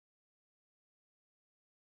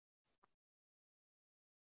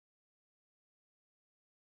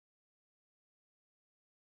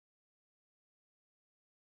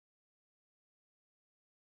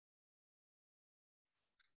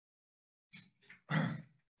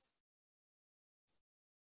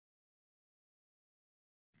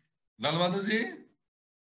लालबहादुर जी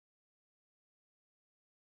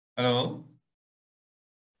hello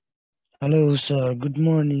hello sir good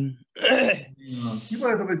morning के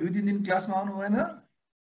भयो तपाईँ 2-3 दिन क्लासमा आउनु भएन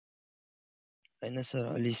होइन सर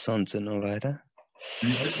अलि सन्चो नभएर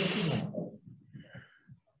अनि अहिले कस्तो छ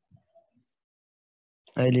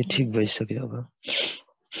अहिले ठिक भइसक्यो अब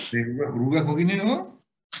रुगा खोकी नै हो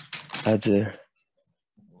हजुर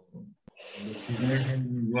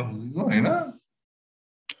रुगा खोकीको होइन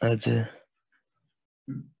हजुर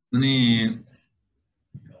अनि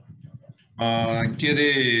के अरे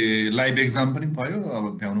लाइभ एक्जाम पनि भयो अब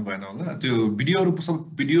भ्याउनु भएन होला त्यो भिडियोहरू सब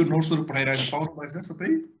भिडियो नोट्सहरू पठाइरहेको छ पाउनु भएछ सबै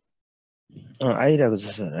आइरहेको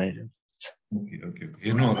छ सर आइरहेको ओके ओके ओके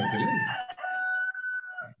हेर्नु होला त्यसलाई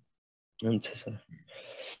हुन्छ सर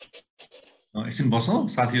एकछिन बसौँ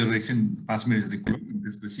साथीहरू एकछिन 5 मिनट जति कुरौँ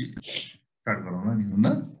त्यसपछि स्टार्ट गरौँला नि हुन्न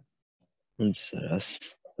हुन्छ सर हस्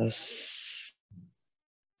हस्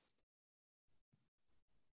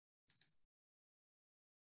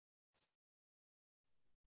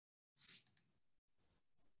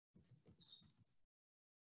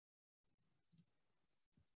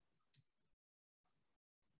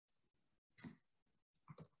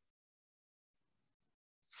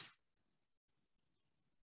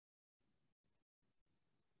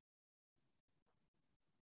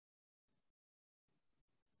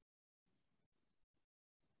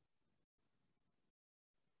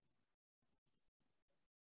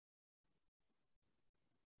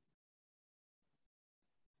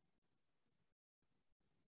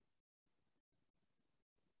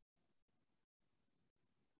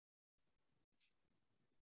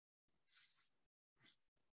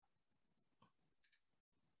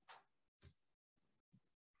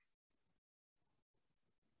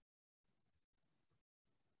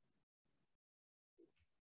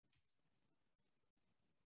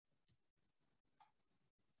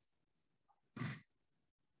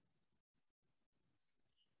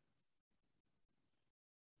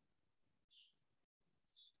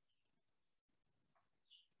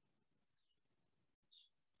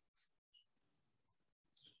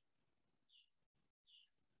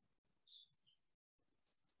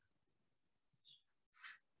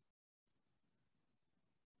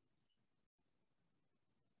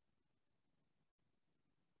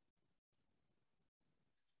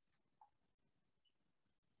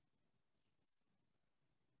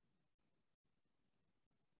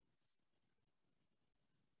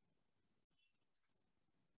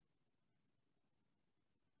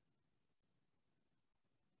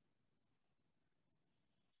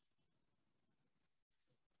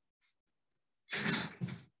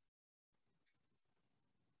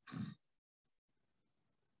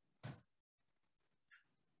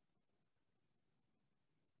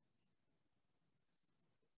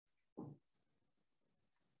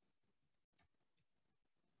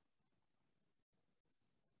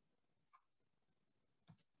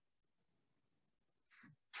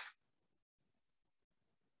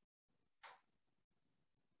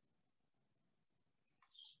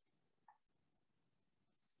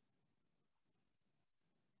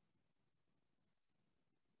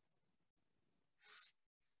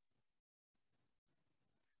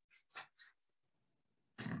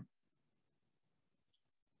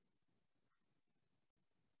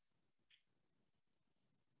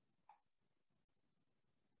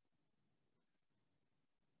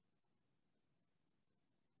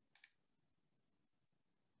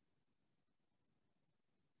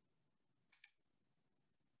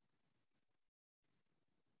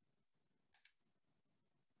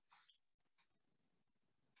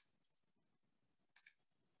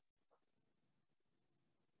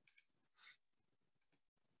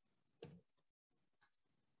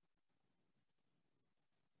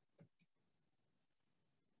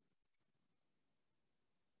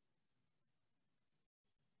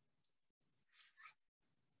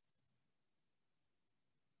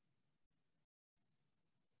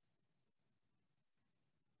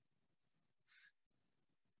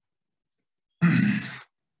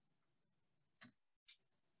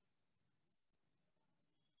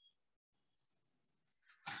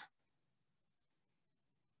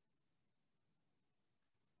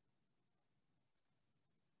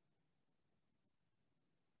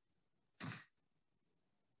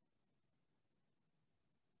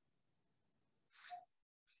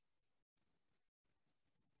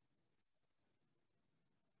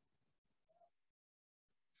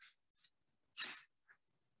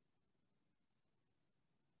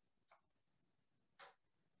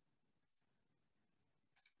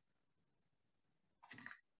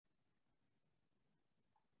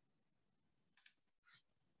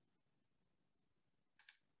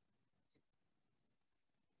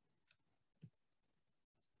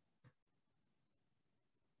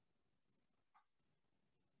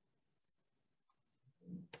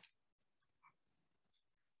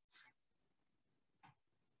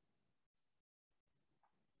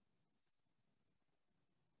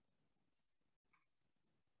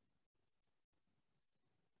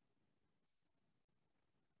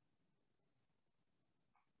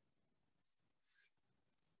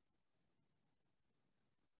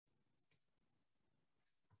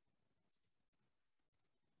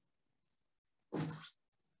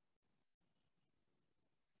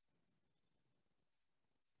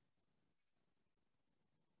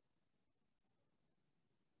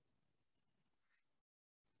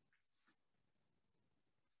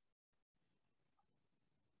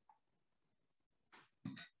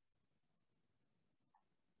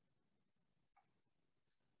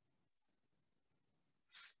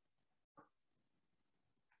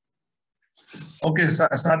ओके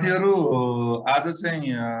साथीहरु आज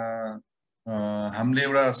चाहिँ हामीले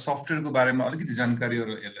एउटा सफ्टवेयरको बारेमा अलिकति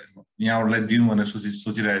जानकारीहरु यहाँहरुलाई दिउँ भनेर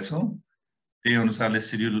सोचिरहेछौं त्यही अनुसारले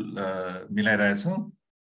शेड्युल मिलाइरहेछौं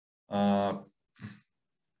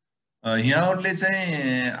यहाँहरुले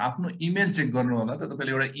चाहिँ आफ्नो इमेल चेक गर्नु होला त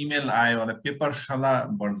तपाईले एउटा इमेल आयो होला पेपरशाला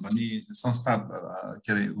भन्ने संस्था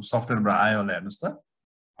के रे सफ्टवेयरबाट आयो होला हेर्नुस् त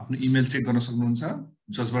आफ्नो इमेल चेक गर्न सक्नुहुन्छ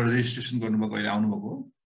जसबाट रेजिस्ट्रेसन गर्नुभएको अहिले आउनु भएको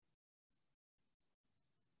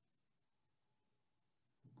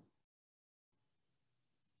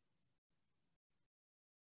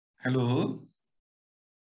हेलो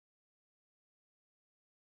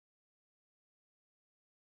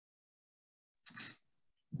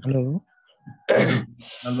हेलो हजुर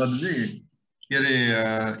अलबदजी के रे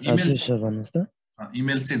इमेल सर भन्नुस् त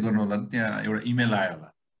इमेल चेक गर्नु होला त्यहाँ एउटा इमेल आयो होला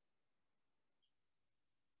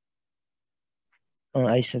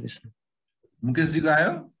आइसक्यो सर मुकेश जी को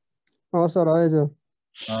आयो सर आयो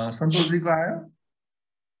सन्तोष जी को आयो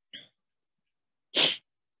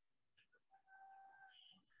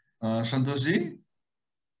सन्तोष जी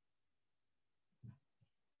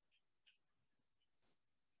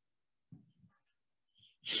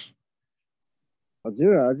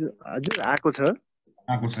हजुर हजुर हजुर आएको छ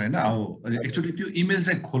हैन हो एकचोटी त्यो इमेल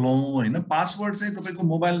चाहिँ खोलौं हैन पासवर्ड चाहिँ तपाईको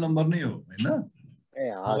मोबाइल नम्बर नै हो हैन ए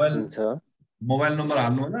हजुर मोबाइल नम्बर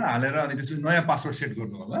हाल्नु होला हालेर अनि त्यसपछि नयाँ पासवर्ड सेट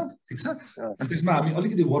गर्नु होला ठीक छ अनि त्यसमा हामी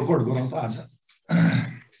अलिकति वर्कआउट गरौँ त आज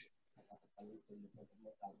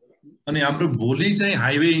अनि हाम्रो भोलि चाहिँ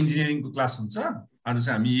हाइवे इन्जिनियरिङको क्लास हुन्छ आज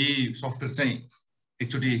चाहिँ हामी यही सफ्टवेयर चाहिँ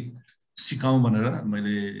एकचोटी सिकाउँ भनेर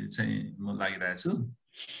मैले चाहिँ म लागिरहेको छु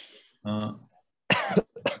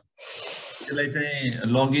त्यसलाई चाहिँ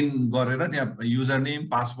लगइन गरेर त्यहाँ युजर नेम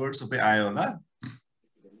पासवर्ड सबै आयो होला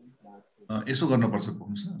यसो गर्न पर्छ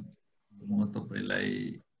पुग्छ म तपाईलाई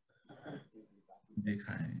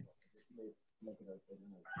देखाएँ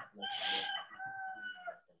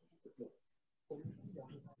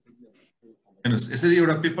हेर्नुस् यसरी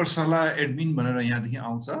एउटा पेपरशाला एडमिन भनेर यहाँदेखि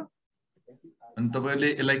आउँछ अनि तपाईले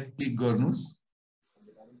यसलाई क्लिक गर्नुस्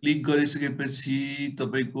क्लिक गरिसकेपछि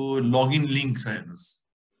तपाईको लगइन लिंक छ हेर्नुस्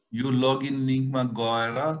यो लगइन लिंकमा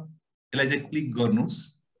गएर यसलाई चाहिँ क्लिक गर्नुस्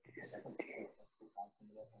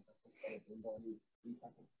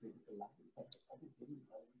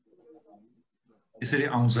यसरी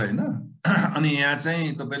आउँछ हैन अनि यहाँ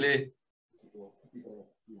चाहिँ तपाईले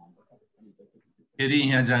फेरि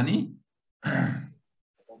यहाँ जानी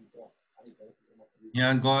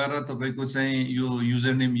यहाँ गएर तपाईको चाहिँ यो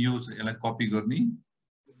युजर नेम यो यसलाई कपी गर्ने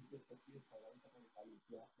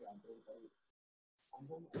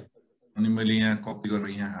अनि मैले यहाँ कपी गरेर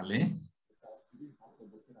यहाँ हाले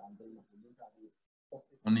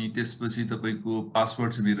अनि त्यसपछि तपाईको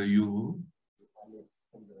पासवर्ड चाहिँ मेरो यो हो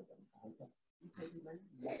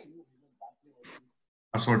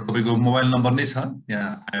पासवर्ड तपाईको मोबाइल नम्बर नै छ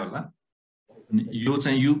त्यहाँ आयो होला अनि यो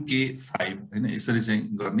चाहिँ UK5 हैन यसरी चाहिँ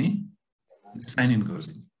गर्ने साइन इन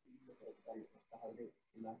गर्दिनु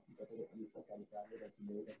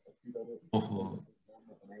ओहो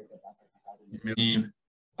मेरो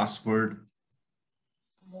पासवर्ड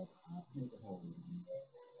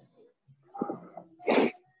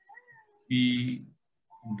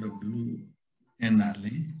PWN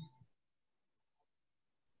हाले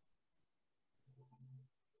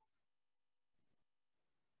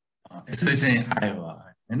यसरी चाहिँ आयो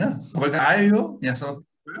हैन तपाईको आयो यो यहाँसम्म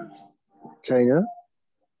छैन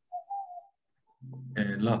ए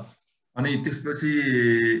ल अनि त्यसपछि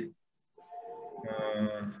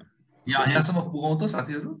यहाँसम्म पुगौं त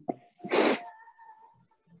साथीहरु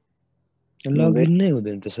लगइन नै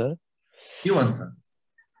हुँदैन त सर के भन्छ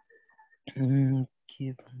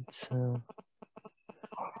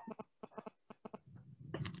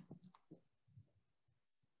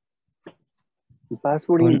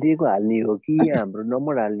पासवर्ड दिएको हाल्ने हो कि हाम्रो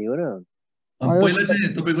नम्बर हाल्ने हो र पहिला चाहिँ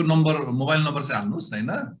तपाईको नम्बर मोबाइल नम्बर चाहिँ हाल्नुस् हैन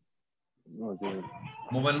हजुर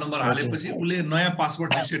मोबाइल नम्बर हालेपछि उले नयाँ पासवर्ड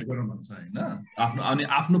रिसेट गर्न भन्छ हैन आफ्नो अनि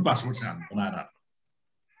आफ्नो पासवर्ड चाहिँ हाल्नु बनाएर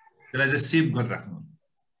त्यसलाई चाहिँ सेभ गरेर राख्नु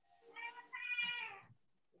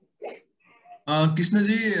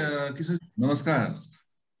कृष्णजी नमस्कार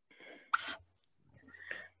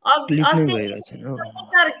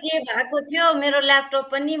सर के भएको थियो मेरो ल्यापटप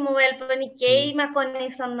पनि मोबाइल पनि केहीमा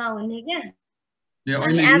कनेक्सन नहुने क्या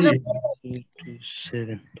अहिले आज 7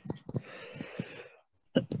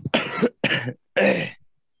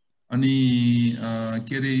 अनि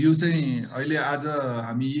के रे यो चाहिँ अहिले आज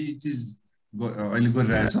हामी यही चीज अहिले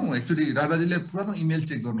गरिरहेछौँ एक्चुअली राधाजीले पुरानो इमेल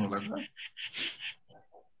चेक गर्नु होला त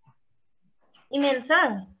इमेल सर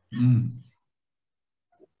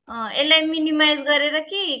यसलाई मिनिमाइज गरेर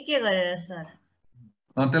के गरेर सर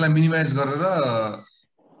त्यसलाई मिनिमाइज गरेर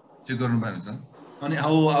चेक गर्नु पाएन त अनि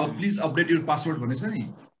अब प्लिज अपडेट योर पासवर्ड भनेछ नि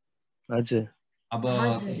हजुर अब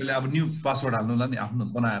तपाईले अब न्यू पासवर्ड हाल्नु होला नि आफ्नो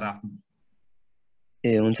बनाएर आफ्नो ए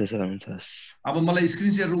हुन्छ सर हुन्छ अब मलाई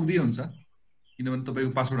स्क्रिन शेयर रोक्दिए हुन्छ किनभने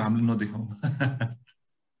तपाईको पासवर्ड हामीले नदेखाउँ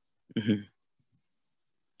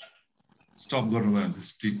स्टप गर्नु भयो भने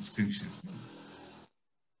स्क्रिन शेयर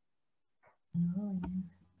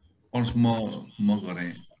म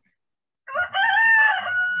गरेँ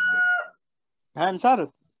हैन सर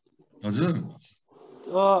हजुर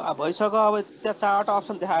भइसक्यो अब त्यहाँ चारवटा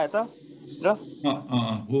अप्सन देखायो त र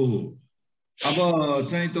हो अब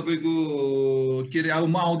चाहिँ तपाईको के रे अब म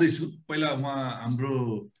आउँदैछु पहिला उहाँ हाम्रो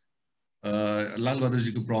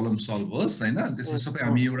लालबहादुरजीको प्रब्लम सल्भ होस् हैन त्यसपछि सबै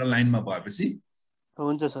हामी एउटा लाइनमा भएपछि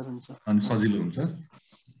हुन्छ सर हुन्छ अनि सजिलो हुन्छ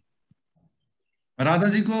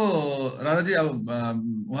राधाजी अब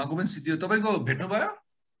उहाँको पनि सिद्धियो तपाईको भेट्नु भयो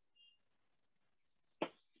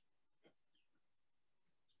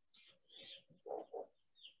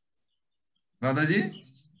राधाजी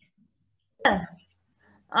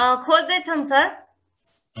खोज्दै छौं सर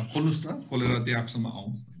खोल्नुस् त खोलेर त्यो एपसम्म आउँ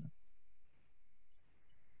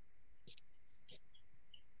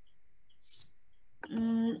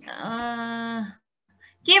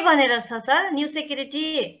के भनेर छ सर न्यू सेक्युरिटी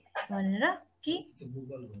भनेर के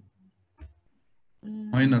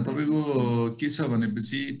हैन तपाईको के छ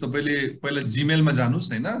भनेपछि तपाईले पहिला जीमेलमा जानुस्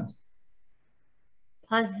हैन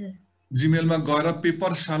हजुर जीमेलमा गएर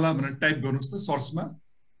पेपरशाला भनेर टाइप गर्नुस् त सर्चमा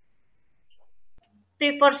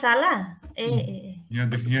पेपरशाला ए यहाँ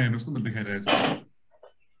हेर्नुस् त म देखाइरहेको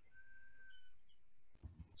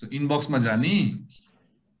छु इनबक्समा जानी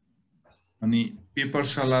अनि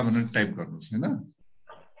पेपरशाला भनेर टाइप गर्नुस् हैन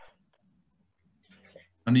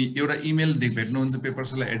अनि एउटा इमेल भेट्नुहुन्छ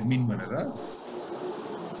पेपरशाला एडमिन भनेर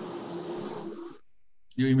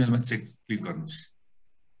यो इमेलमा चेक क्लिक गर्नुस्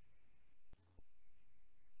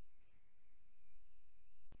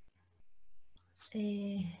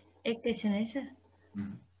एकैछिन है सर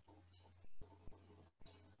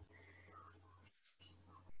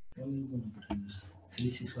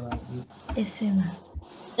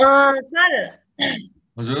सर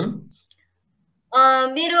हजुर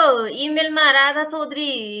मेरो इमेलमा राधा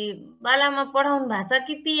चौधरी वालामा पठाउनु भएको छ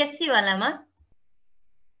कि पिएससी वालामा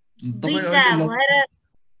दुईटा भएर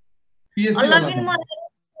लगइन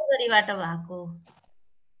चौधरीबाट भएको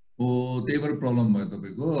हो त्यही भएर प्रब्लम भयो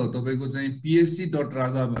तपाईको चाहिँ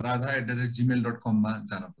psc.radha@gmail.com मा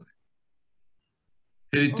जानु पर्यो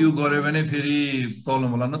फेरि त्यो गर्यो भने फेरि प्रब्लम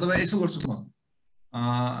होला न तपाईँ यसो गर्छु म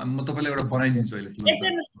तपाईलाई एउटा बनाइदिन्छु अहिले तुरुन्त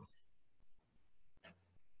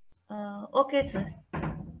ओके सर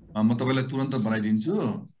म तपाईलाई तुरुन्त बनाइदिन्छु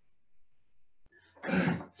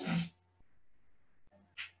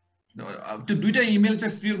त्यो दुईटा इमेल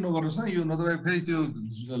चाहिँ प्रयोग नगर्नुस् न यो नभए फेरि त्यो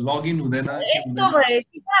लगइन हुँदैन यस्तो भयो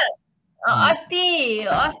कि सर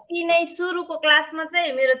अस्ति नै सुरुको क्लासमा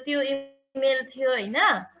चाहिँ मेरो त्यो इमेल थियो हैन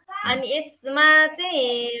अनि यसमा चाहिँ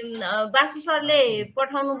बासु सरले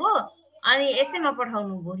पठाउनु भयो अनि यसैमा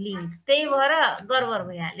पठाउनु भयो लिंक त्यही भएर गडबड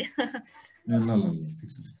भइहाल्यो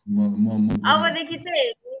अबदेखि चाहिँ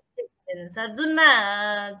सर जुनमा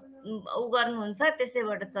उ गर्नुहुन्छ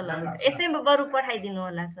त्यसैबाट चलाउनु यसैमा बरु पठाइदिनु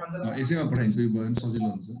होला सर यसैमा पठाइदिन्छु यो भयो भने सजिलो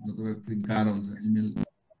हुन्छ नत्र फेरि गाह्रो हुन्छ इमेल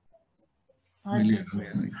मैले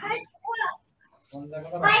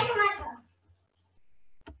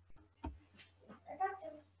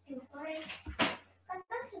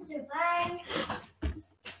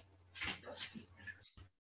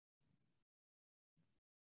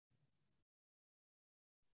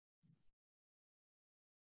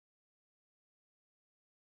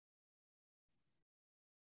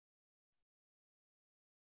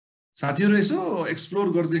साथीहरु यसो एक्सप्लोर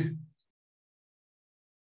गर्दै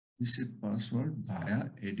reset password via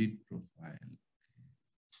edit profile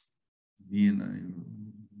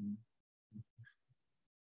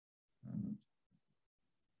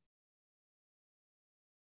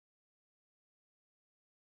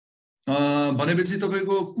भनेपछि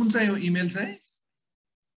तपाईको कुन चाहिँ हो इमेल चाहिँ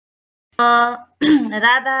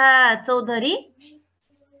राधा चौधरी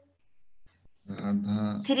राधा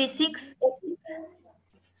 36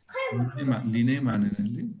 लिनै मानेन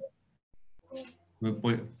नि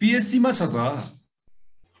पीएससी मा छ त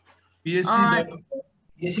पीएससी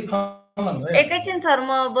एकैछिन सर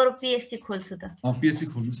म बरु पिएससी खोल्छु त पिएससी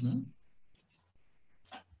खोल्नुस् न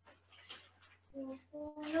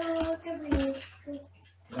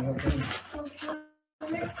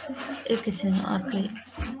एकैछिन अर्कै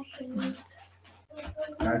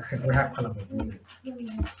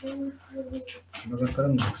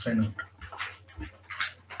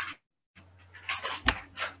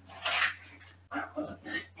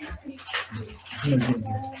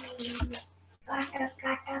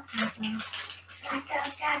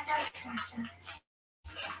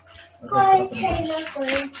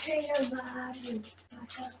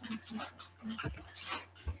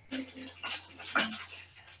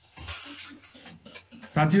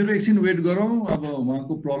साथीहरु एकछिन वेट गरौँ अब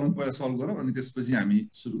उहाँको प्रब्लम पहिला सल्भ गरौँ अनि त्यसपछि हामी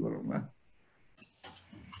सुरु गरौँ ल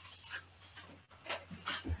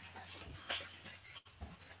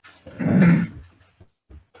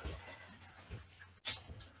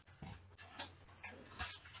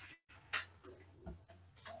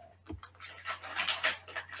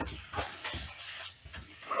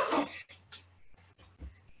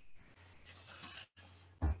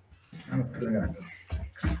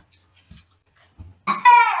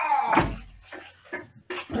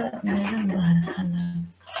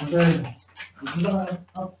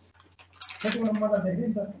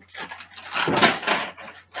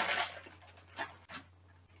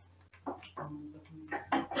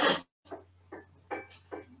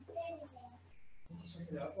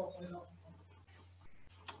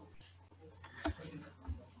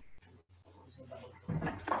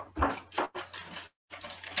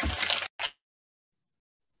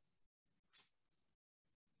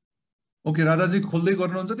ओके राधाजी खोल्दै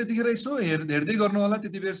गर्नुहुन्छ त्यतिखेर यसो हेर्दै गर्नु होला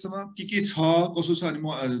त्यति बेरसम्म के छ कसो छ अनि म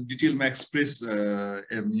डिटेलमा एक्सप्रेस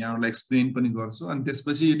यहाँलाई एक्सप्लेन पनि गर्छु अनि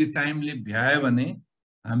त्यसपछि यदि टाइमले भ्यायो भने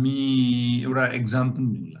हामी एउटा एक्जाम पनि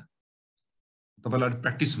लिउँला तपाईलाई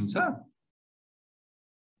प्र्याक्टिस हुन्छ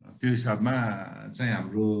त्यो हिसाबमा चाहिँ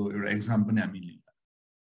हाम्रो एउटा एक्जाम पनि हामी लिउँला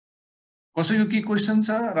कसैको के क्वेशन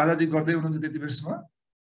छ राधाजी गर्दै हुनुहुन्छ त्यति बेरसम्म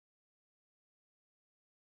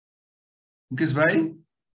मुकेश भाइ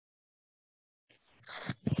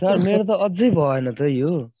सर मेरो त अझै भएन त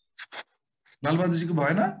यो लालबहादुरजीको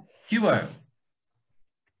भएन के भयो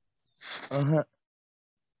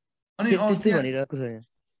अनि त्यस्तै भनिरहेको छ यहाँ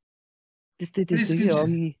त्यस्तै कि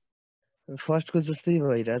अघि फर्स्टको जस्तै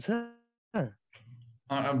भइरहेछ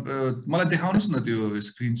मलाई देखाउनुस् न त्यो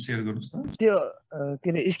स्क्रिन शेयर गर्नुस् त त्यो के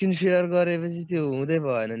रे स्क्रिन शेयर गरेपछि त्यो हुँदै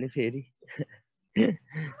भएन नि फेरि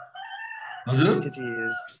हजुर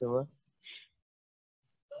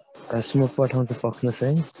म पठाउँछु पक्नुहोस्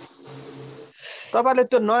है तपाईले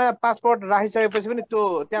त्यो नयाँ पासपोर्ट राखिसकेपछि पनि त्यो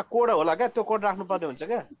त्यहाँ कोड होला क्या त्यो कोड राख्नु पर्ने हुन्छ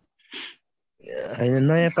क्या हैन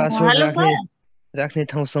नयाँ पासपोर्ट राख्ने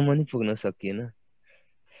ठाउँसम्म नि पुग्न सकिएन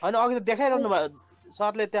अनि अघि त देखाइरहनु भयो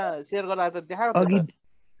सरले त्यहाँ शेयर गर्दा त देखायो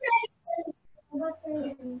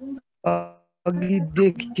अघि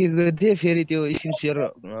देखेको थिएँ फेरि त्यो स्क्रिन शेयर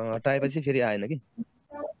हटाएपछि फेरि आएन कि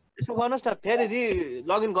यसो गर्नुस् न फेरि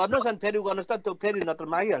लगइन गर्नुस् अनि फेरि गर्नुस् त त्यो फेरि नत्र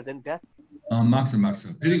मागिहाल्छ नि त्यहाँ माग्छ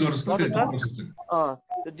फेरि गर्नुस् त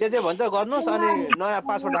जे भन्छ गर्नुस् अनि नयाँ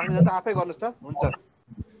पासवर्ड राख्ने त आफै गर्नुस् त हुन्छ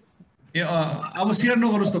ए अब शेयर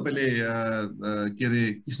नगर्नुस् तपाईले के रे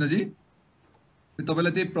कृष्णजी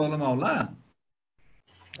तपाईलाई त्यही प्रब्लम आउला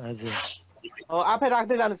हजुर आफै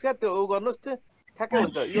राख्दै जानुस् क्या त्यो गर्नुस् त्यो ठ्याक्कै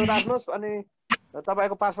हुन्छ यो राख्नुस् अनि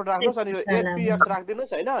तपाईको पासवर्ड राख्नुस् अनि यो एपीएक्स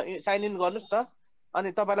राख्दिनुस् हैन साइन इन गर्नुस् त अनि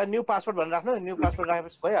तपाईलाई न्यू पासवर्ड भनेर राख्नु न्यू पासवर्ड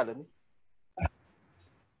राखेपछि भइहाल्यो नि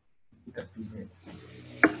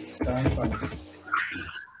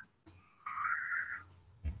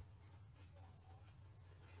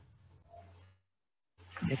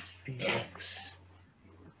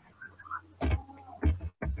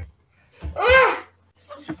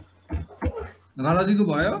राधाजीको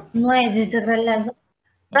भयो म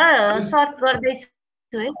सर्च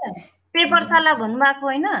गर्दैछु है त पेपरशाला भन्नुभएको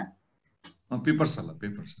होइन पेपरशाला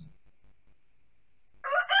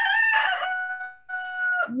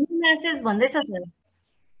नो मेसेज भन्दैछ सर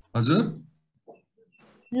हजुर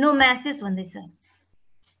नो मेसेज भन्दैछ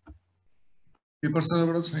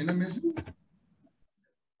पेपरशालाबाट छैन मेसेज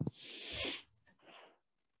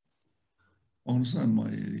आउनुस् न म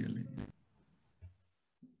एरियाले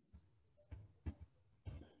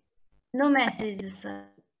नो मेसेज सर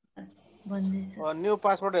भन्दैछ न्यू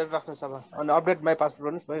पासवर्ड हेरेर राख्नुस् अब अनि अपडेट माई पासवर्ड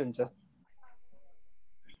गर्नुस् भइ हुन्छ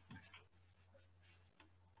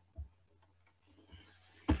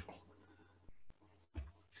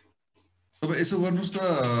तपाईं यसो गर्नुस् त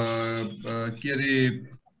के अरे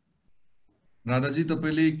राधाजी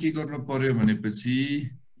तपाईले के गर्नु पर्यो भनेपछि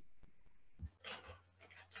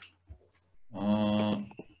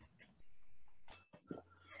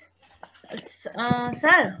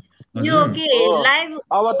सर यो के लाइभ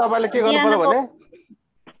अब तपाईले के गर्नु पर्यो भने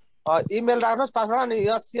इमेल राख्नुस् पासवर्ड अनि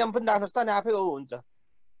एससीएम पनि राख्नुस् त अनि आफै हुन्छ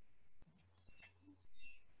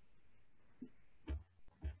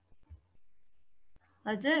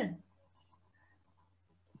हजुर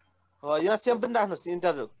एससीएम पनि राख्नुस्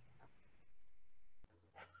इन्टरभ्यु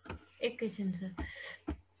एकैछिन सर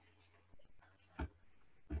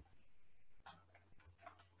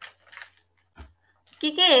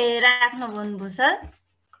के राख्नु भन्नुभयो सर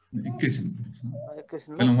एकैछिन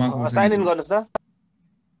साइन इन गर्नुस् त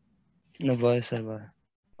भयो सर भयो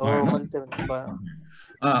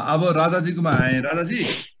अब राधाजीकोमा आए राधाजी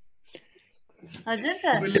हजुर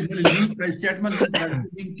सर मैले लिंक च्याटमा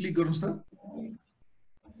लिंक क्लिक गर्नुस् त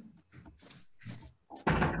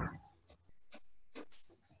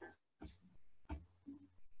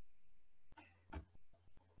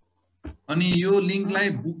अनि यो लिंकलाई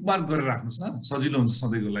बुकमार्क गरेर राख्नुस् न सजिलो हुन्छ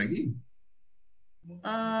सधैँको लागि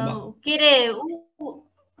के रे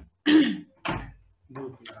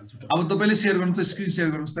अब तपाईले शेयर गर्नु त स्क्रिन शेयर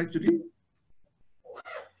गर्नुस् त एकचोटी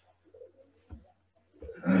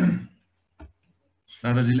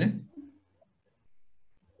राधाजीले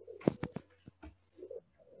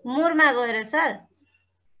मोरमा गएर सर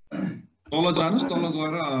तल जानुस् तल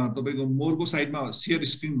गएर तपाईको मोरको साइडमा शेयर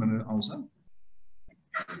स्क्रिन भनेर आउँछ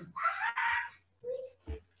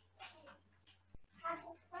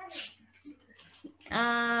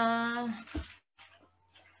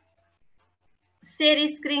शेयर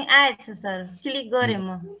स्क्रिन आएछ सर क्लिक गरे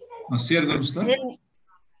म शेयर गर्नुस् त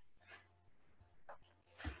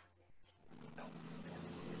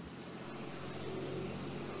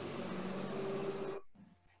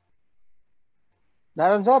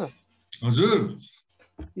नारायण सर हजुर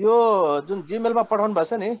यो जुन जीमेलमा पठाउनु भएको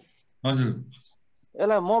छ नि हजुर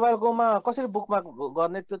यसलाई मोबाइलकोमा कसरी बुकमार्क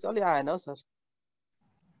गर्ने त्यो चाहिँ अलि आएन हौ सर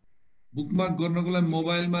बुकमार्क गर्नको लागि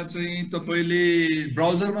मोबाइलमा चाहिँ तपाईले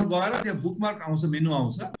ब्राउजरमा गएर त्यहाँ बुकमार्क आउँछ मेनु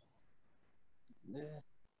आउँछ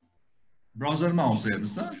ब्राउजरमा आउँछ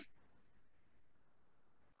हेर्नुस् त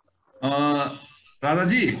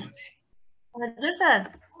राधाजी हजुर सर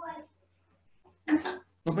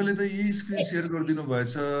तपाईले त यही स्क्रिन शेयर गरिदिनु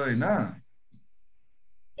भएछ हैन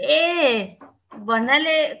ए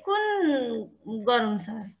भन्नाले कुन गरौँ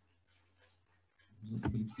सर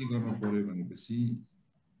के गर्नु पर्यो भनेपछि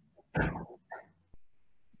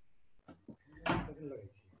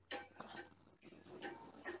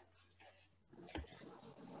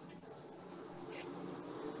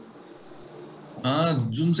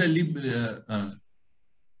जुन चाहिँ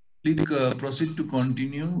click proceed to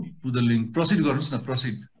continue to the link proceed गर्नुस् न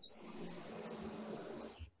प्रोसीड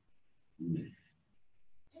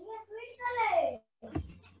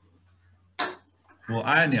हो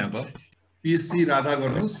आयो नि अब पीएससी राधा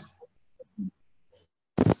गर्नुस्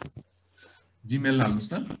जीमेल हाल्नुस्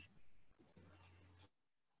त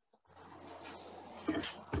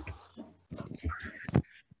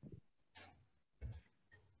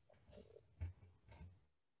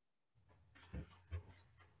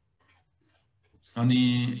अनि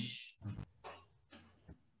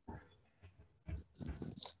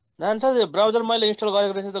नान सर यो ब्राउजर मैले इन्स्टल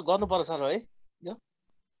गरेको रहेछ त गर्नु पर्छ सर है यो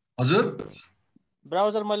हजुर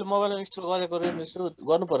ब्राउजर मैले मोबाइलमा इन्स्टल गरेको रहेछ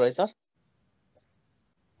गर्नु पर्यो है सर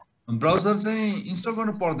ब्राउजर चाहिँ इन्स्टल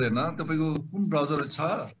गर्नु पर्दैन तपाईको कुन ब्राउजर छ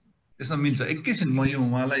त्यसमा मिल्छ एकैछिन म यो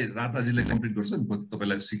उहाँलाई राधाजीले कम्प्लिट गर्छु नि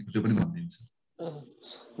तपाईलाई त्यो पनि भनिदिन्छु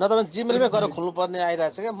न त जीमेलमै गएर खोल्नु पर्ने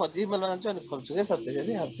आइरहेछ के म जीमेलमा जान्छु अनि खोल्छु के सर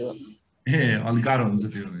त्यसरी अब त्यो ए अलि गाह्रो हुन्छ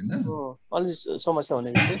त्यो हैन अलि समस्या हुने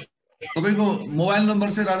कि तपाईको मोबाइल नम्बर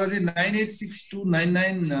चाहिँ राधाजी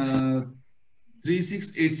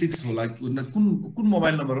 9862993686 होला कुन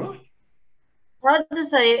मोबाइल नम्बर हो हजुर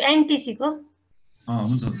सर एनटीसी को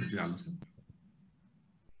हुन्छ हुन्छ त्यो हाल्नुस्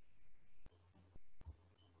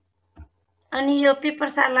अनि यो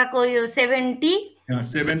पेपरशालाको यो 70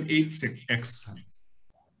 78x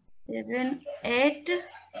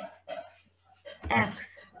 78x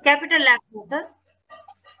कैपिटल एक्स हो sir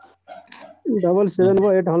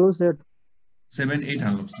 778 हाल्नुस् 78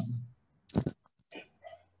 हाल्नुस्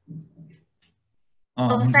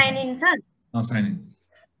sign in sir sign in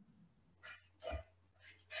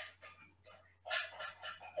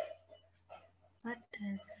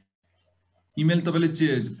email तपाईले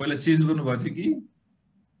पहिला चेन्ज गर्नु भएको थियो कि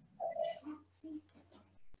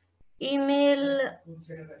इमेल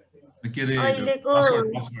के रे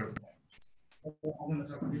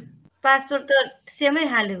पासवर्ड त सेमै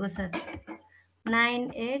हालेको सर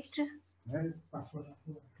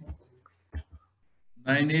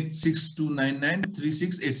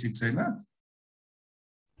 9862993686 हैन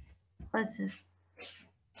हजुर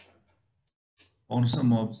आउनुस् म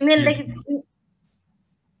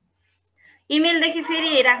इमेलदेखि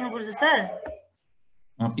फेरि राख्नुपर्छ सर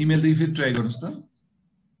इमेलदेखि फेरि ट्राई गर्नुहोस् त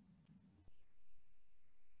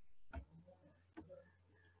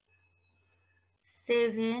 7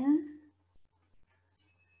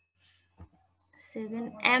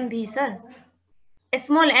 MB सर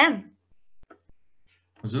स्मल M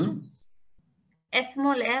हजुर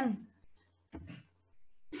स्मल M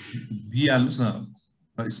भी हाल्नुहोस् न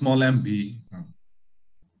स्मल M भी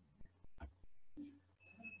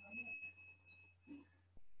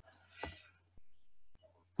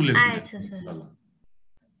आएछ सर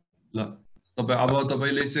ल तपाई अब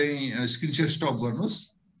तपाईले चाहिँ स्क्रिन शेयर स्टप गर्नुस्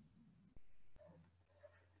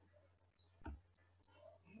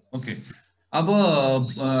ओके अब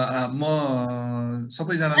म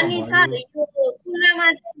सबैजनालाई अनि भयो सर यो कुनामा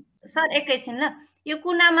सर एकैछिन ल यो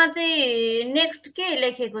कुनामा चाहिँ नेक्स्ट के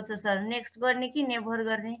लेखेको छ सर नेक्स्ट गर्ने कि नेभर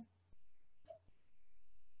गर्ने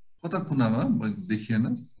कता कुनामा देखिएन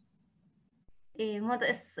ए म त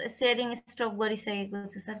शेयरिङ स्टप गरिसकेको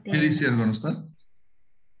छु सर फेरि शेयर गर्नुस् त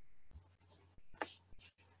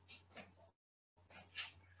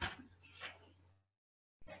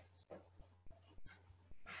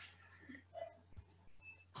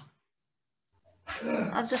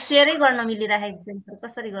अब त शेयरै गर्न मिलिरहेको छैन सर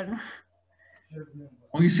कसरी गर्नु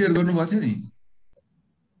अघि शेयर गर्नु भएको थियो नि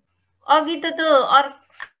अघि त त्यो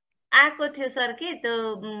आएको थियो सर के त्यो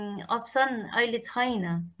अप्सन अहिले छैन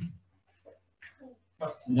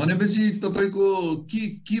भनेपछि तपाईको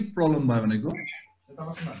के प्रब्लम भयो भनेको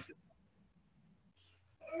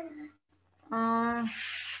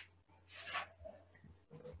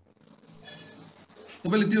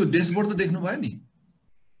तपाईले त्यो डैशबोर्ड त देख्नु भयो नि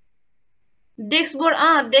डैशबोर्ड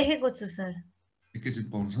देखेको छु सर एकैछिन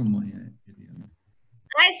पाउँछ म यहाँ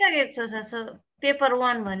आइसकेको छ सर पेपर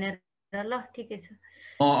 1 भनेर ल ठिकै छ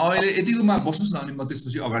अहिले यतिकोमा बस्नुस् न अनि म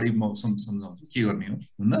त्यसपछि अगाडि म सम्झाउँछु के गर्ने हो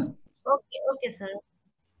हुन्न okay okay sir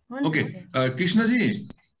okay Krishnaji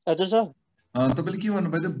हजुर सर तपाईले के भन्नु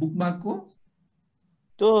भयो त बुकमार्कको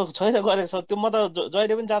त्यो छैन गरेको सर त्यो म त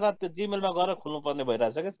जहिले पनि जाँदा त्यो जीमेलमा गएर खोल्नु पर्ने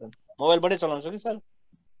भइरहेछ के सर मोबाइलबाटै चलाउँछु कि सर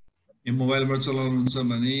ए मोबाइलबाट चलाउनुहुन्छ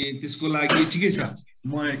भने त्यसको लागि ठिकै छ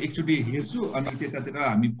म एकचोटि हेर्छु अनि त्यतातिर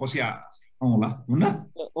हामी पछि आउँला हुन्न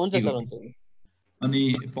हुन्छ सर हुन्छ अनि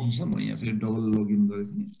पाउँछ म यहाँ फेरि डबल लगइन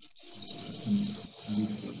गरेको थिएँ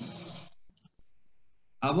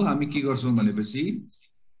अब हामी के गर्छौं भनेपछि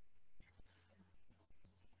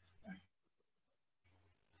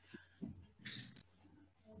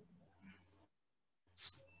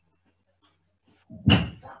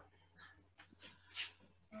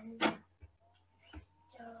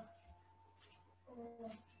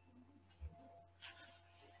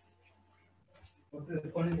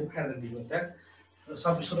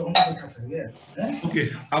ओके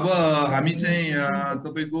अब हामी चाहिँ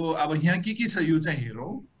तपाईको अब यहाँ के छ यो चाहिँ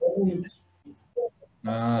हेरौं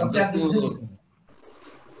जस्तो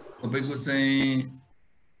तपाईको चाहिँ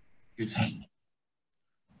के छ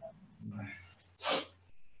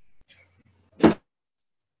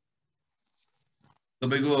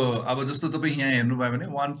तपाईको अब जस्तो तपाई यहाँ हेर्नु भयो भने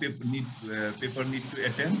one paper need to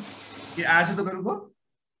attend के आछ तपाईहरुको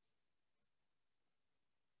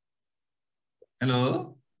hello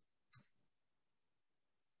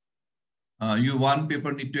you one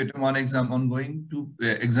paper need to attend one exam ongoing two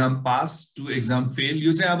exam pass two exam fail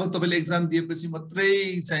यो चाहिँ अब तपाईले एक्जाम दिएपछि मात्रै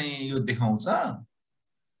चाहिँ यो देखाउँछ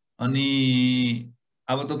अनि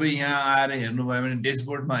अब तपाई यहाँ आएर हेर्नु भयो भने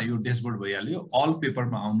डैशबोर्डमा यो डैशबोर्ड भइहाल्यो अल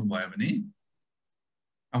पेपरमा आउनु भयो भने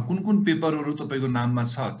अब कुन पेपरहरु तपाईको नाममा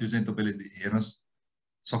छ त्यो चाहिँ तपाईले हेर्न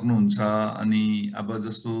सक्नुहुन्छ अनि अब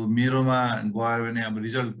जस्तो मेरोमा गयो भने अब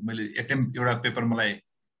रिजल्ट मैले एटेम्प्ट एउटा पेपर मलाई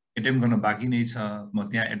एटेम्प्ट गर्न बाँकी नै छ म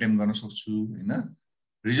त्यहाँ एटेम्प्ट गर्न सक्छु हैन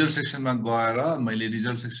रिजल्ट सेक्सनमा गएर मैले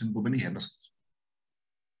रिजल्ट सेक्सनको पनि हेर्न सक्छु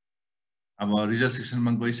अब रिजल्ट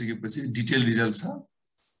सेक्सनमा गइसकेपछि डिटेल रिजल्ट छ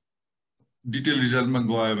डिटेल रिजल्टमा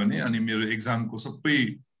गयो भने अनि मेरो एक्जामको सबै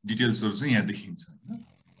डिटेल्सहरु चाहिँ यहाँ देखिन्छ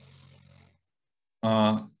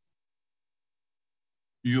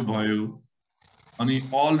यो भयो अनि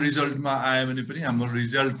अल रिजल्टमा आयो भने पनि हाम्रो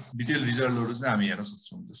रिजल्ट डिटेल रिजल्टहरु चाहिँ हामी हेर्न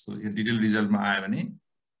सक्छौं जस्तो यो डिटेल रिजल्टमा आयो भने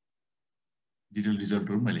डिटेल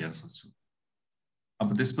रिजल्टहरु मैले हेर्न सक्छु अब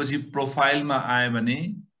त्यसपछि प्रोफाइलमा आयो भने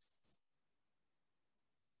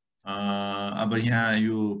अब यहाँ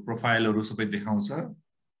यो प्रोफाइलहरु सबै देखाउँछ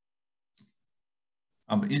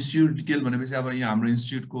अब इन्स्टिट्युट डिटेल भनेपछि अब यहाँ हाम्रो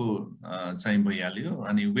इन्स्टिट्युटको चाहिँ भइहाल्यो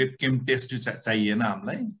अनि वेबक्याम टेस्ट चाहिएन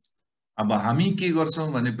हामीलाई अब हामी के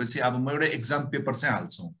गर्छौं भनेपछि अब म एउटा एक्जाम पेपर चाहिँ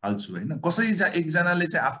हाल्छु हैन कसै एकजनाले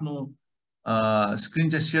चाहिँ आफ्नो स्क्रिन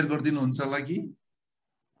चाहिँ शेयर गरिदिनु हुन्छ होला कि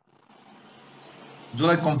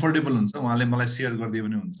जसलाई कम्फर्टेबल हुन्छ उहाँले मलाई सेयर गरिदियो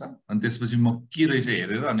भने हुन्छ अनि त्यसपछि म के रहेछ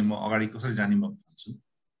हेरेर अनि म अगाडि कसरी जाने म भन्छु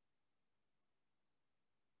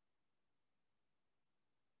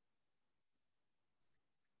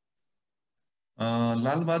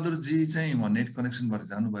लालबहादुर जी चाहिँ म नेट कनेक्सन भएर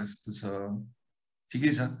जानुभयो जस्तो छ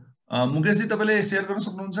ठिकै छ मुकेश जी तपाईले सेयर गर्न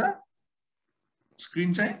सक्नुहुन्छ स्क्रिन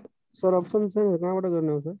चाहिँ सर अप्सन छैन कहाँबाट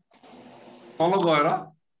गर्ने हो सर तल गएर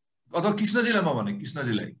अथवा कृष्णजीलाई म भने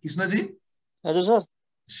कृष्णजी हजुर सर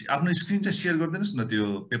आफ्नो स्क्रिन चाहिँ सेयर गरिदिनुस् न त्यो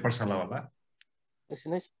पेपर सालावाला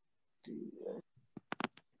एकछिन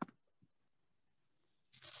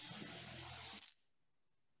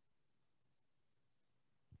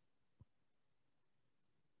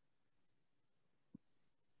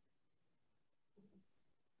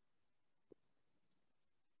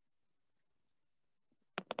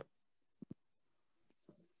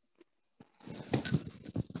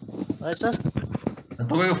है सर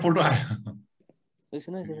तपाईको फोटो आयो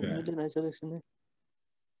एकछिन है मिलेन सर एकछिन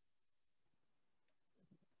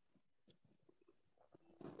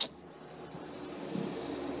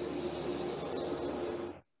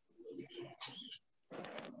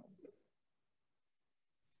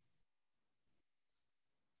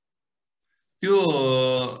त्यो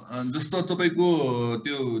जस्तो तपाईको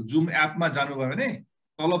त्यो जुम एपमा जानुभयो भने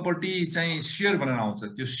तलपट्टि चाहिँ शेयर भनेर आउँछ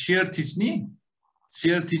त्यो शेयर थिच्ने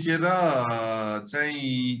शेयर थिचेर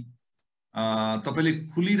चाहिँ तपाईले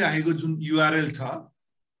खुलिराखेको जुन युआरएल छ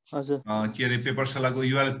हजुर के रे पेपर सालाको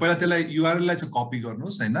युआरएल पहिला त्यसलाई युआरएल लाई चाहिँ कपी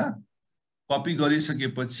गर्नुस् हैन कपी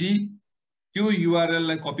गरिसकेपछि त्यो युआरएल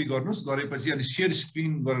लाई कपी गर्नुस् गरेपछि अनि शेयर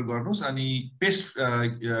स्क्रिन गरेर गर्नुस् अनि पेस्ट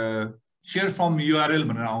शेयर फ्रम युआरएल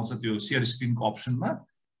भनेर आउँछ त्यो शेयर स्क्रिनको अप्सनमा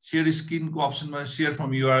शेयर स्क्रिनको अप्सनमा शेयर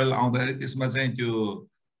फ्रम युआरएल आउँदाखेरि त्यसमा चाहिँ त्यो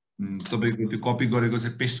तपाईको त्यो कपी गरेको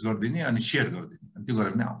चाहिँ पेस्ट गरिदिने अनि शेयर गरिदिने अनि त्यो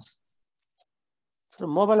गरेर पनि आउँछ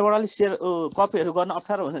मोबाइलबाट अलि शेयर कपीहरु गर्न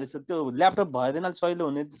अप्ठ्यारो हुने रहेछ त्यो ल्यापटप भएदैन सजिलो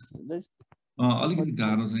हुने अलिकति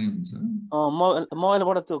गाह्रो चाहिँ हुन्छ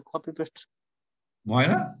मोबाइलबाट त्यो कपी पेस्ट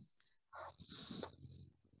भएन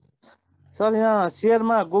सर यहाँ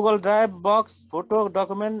शेयरमा Google drive box photo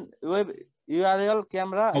document web URL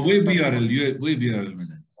camera web URL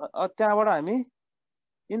मा त्यहाँबाट हामी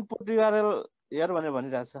इनपुट युआरएल हेर भनेर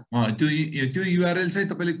भनिरहेछ त्यो युआरएल चाहिँ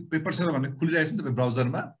तपाईले पेपर सेल भन्ने खुलिरहेछ नि तपाईँ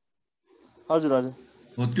ब्राउजरमा हजुर हजुर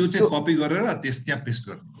हो त्यो चाहिँ कपी गरेर त्यहाँ पेस्ट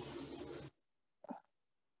गर्नु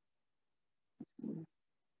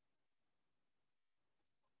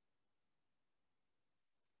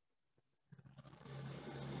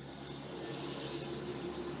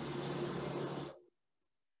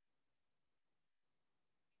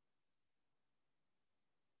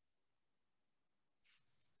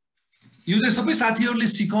यो चाहिँ सबै साथीहरुले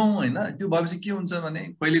सिकाउँ हैन त्यो भएपछि के हुन्छ भने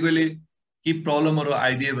कहिले के प्रब्लमहरु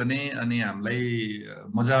आइदियो भने अनि हामीलाई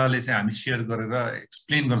मजाले चाहिँ हामी शेयर गरेर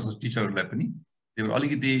एक्सप्लेन गर्न सक्छौं टिचरहरुलाई पनि त्यही भएर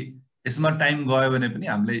अलिकति यसमा टाइम गयो भने पनि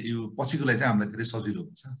हामीले यो पछिको लागि चाहिँ हामीलाई धेरै सजिलो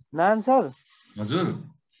हुन्छ नान सर हजुर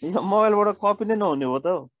यो मोबाइलबाट कपी नै नहुने हो त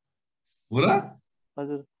हो र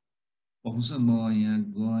हजुर पक्ष म यहाँ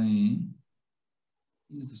गए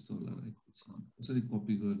किन त्यस्तो होला कसरी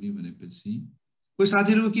कपी गर्ने भनेपछि कोही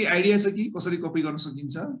साथीहरुको के आइडिया छ कि कसरी कपी गर्न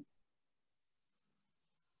सकिन्छ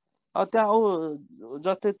त्यहाँ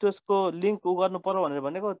जस्तै त्यसको लिंक गर्नु पर्यो भनेर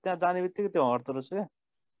भनेको त्यहाँ जाने बित्तिकै त्यो हट्दो रहेछ के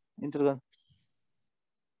इन्टर गर्न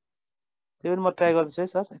त्यो पनि म ट्राई गर्छु है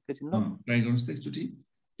सर एकैछिन ल ट्राई गर्नुस् त एकचोटी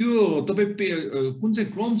त्यो तपाई कुन चाहिँ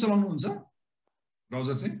क्रोम चलाउनु हुन्छ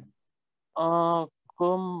ब्राउजर चाहिँ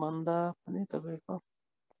क्रोम भन्दा पनि तपाईको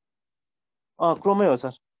क्रोमै हो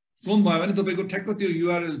सर क्रोम भयो भने तपाईको ठ्याक्क त्यो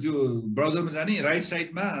युआरएल त्यो ब्राउजरमा जाने राइट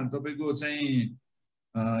साइडमा तपाईको चाहिँ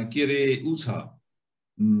के रे उ छ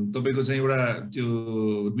तपाईको चाहिँ एउटा त्यो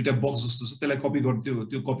दुईटा बक्स जस्तो छ त्यसलाई कपी गर्नु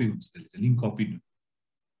त्यो कपी हुन्छ त्यसले चाहिँ लिंक कपी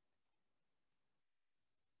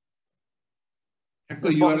ठ्याक्क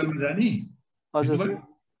युआरएल मा जाने हजुर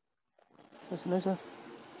यसले सर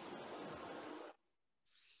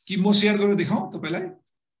कि म शेयर गरेर देखाउँ तपाईलाई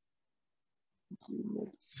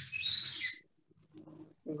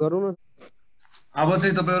गरौँ न अब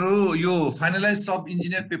चाहिँ तपाईहरु यो फाइनलाइज सब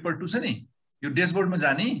इन्जिनियर पेपर 2 छ नि यो ड्याशबोर्डमा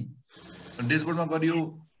जाने ड्याशबोर्डमा गरियो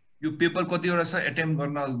यो पेपर कतिवटा छ अटेम्प्ट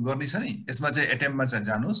गर्ने छ नि यसमा चाहिँ अटेम्प्टमा चाहिँ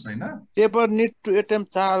जानुस् हैन पेपर नीड टु अटेम्प्ट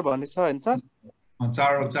 4 भन्ने छ हैन सर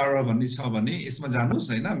 4 भन्ने छ भने यसमा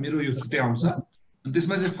जानुस् हैन मेरो यो छुट्टै आउँछ अनि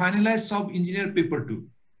त्यसमा चाहिँ फाइनलाइज सब इन्जिनियर पेपर 2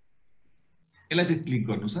 यसलाई चाहिँ क्लिक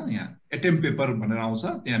गर्नुस् है यहाँ अटेम्प्ट पेपर भनेर आउँछ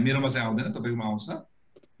त्यहाँ मेरोमा चाहिँ आउँदैन तपाईकोमा आउँछ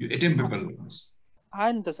यो अटेम्प्ट पेपर गर्नुस्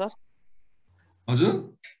आयो नि त सर हजुर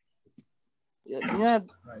यहाँ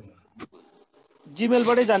जीमेल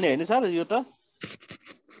बाटै जाने हैन सर यो त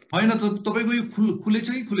हैन त तपाईको यो खुलेछ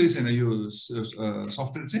कि खुलेको छैन यो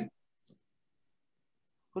सफ्टवेयर चाहिँ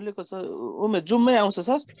खुलेको छ उमे जुममै आउँछ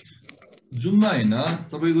सर जुममा हैन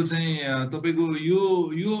तपाईको चाहिँ तपाईको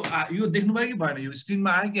यो देख्नु भयो कि भएन यो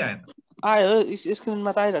स्क्रिनमा आयो कि आएन आयो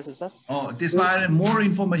स्क्रिनमा त आइरहेछ सर त्यसमा आएर मोर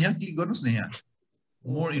इन्फोमा यहाँ क्लिक गर्नुस् न यहाँ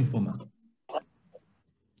मोर इन्फोमा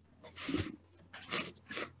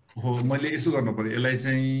हो मैले यसो गर्नु पर्यो यसलाई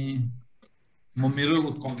चाहिँ म मेरो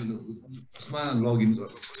कम्प्युटरमा लगइन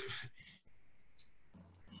गर्नु पर्यो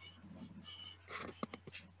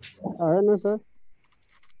आएन सर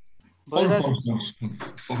म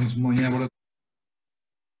यहाँबाट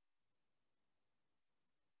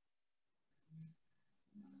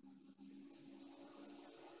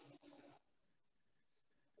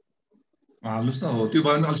हाल्नुस् न हो त्यो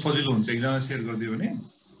भयो भने अलिक सजिलो हुन्छ एकजना सेयर गरिदियो भने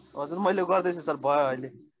हजुर मैले गर्दैछु सर भयो अहिले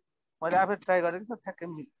मैले आफै ट्राई गरेको सर ठ्याक्कै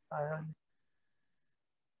आयो अहिले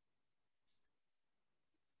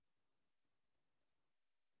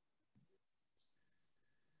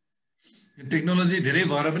टेक्नोलोजी धेरै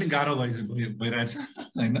भएर पनि गाह्रो भइरहेछ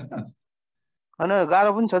हैन हैन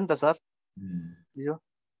गाह्रो पनि छ नि त सर यो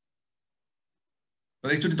तर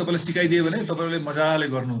एकचोटि तपाईलाई सिकाइदियो भने तपाईले मजाले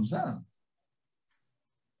गर्नुहुन्छ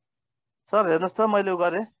सर हेर्नुस् त मैले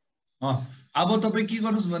गरे अब तपाई के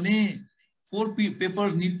गर्नुस् भने 4 पेपर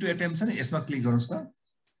नीड टु अटेम्प्ट छ नि यसमा क्लिक गर्नुस् त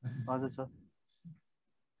हजुर सर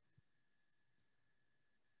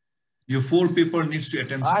यो 4 पेपर नीड्स टु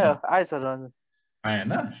अटेम्प्ट आयो सर हजुर आयो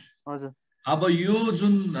हैन हजुर अब यो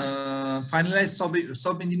जुन फाइनलाइज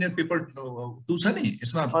सब इन्जिनियर पेपर 2 छ नि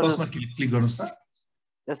यसमा प्लसमा क्लिक गर्नुस् त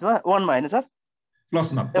यसमा 1 मा हैन सर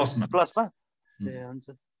प्लसमा ए हुन्छ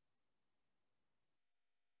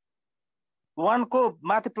 1 को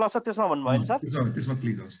माथि प्लस छ त्यसमा भन्नु भयो नि सर त्यसमा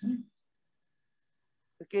क्लिक गर्नुस् न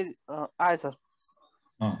के आयो सर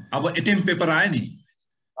अब एटेम्प्ट पेपर आयो नि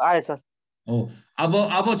आयो सर हो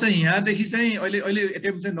अब चाहिँ यहाँदेखि चाहिँ अहिले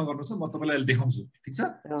एटेम्प्ट चाहिँ नगर्नुस् म तपाईलाई अहिले देखाउँछु ठीक छ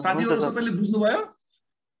साथीहरु सबैले बुझ्नु भयो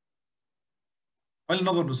अहिले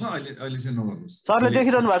नगर्नुस् अहिले चाहिँ नगर्नुस् सरले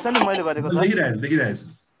देखिरहनु भएको छ नि मैले गरेको सर देखिरहेछ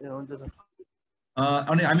ए हुन्छ सर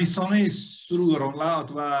अनि हामी सँगै सुरु गरौँला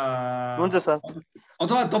अथवा हुन्छ सर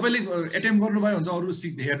अथवा तपाईले एटेम्प्ट गर्नुभयो हुन्छ अरु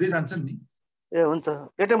हेर्दै जान्छन् नि ए हुन्छ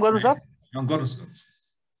एटेम्प्ट गर्नु सर गर्नुस्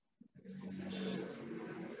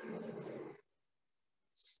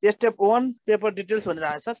स्टेप 1 पेपर डिटेल्स भनेर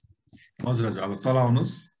आयो सर हजुर अब तल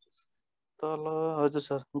आउनुस् तल हजुर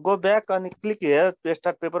सर गो ब्याक अनि click here to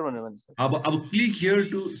start paper भनेर भन्छ सर अब click here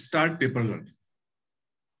to start paper गर्ने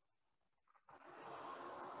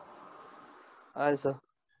आयो सर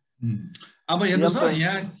अब हेर्नुस् न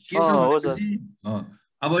यहाँ के छ भनेपछि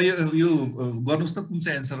अब यो गर्नुस् त कुन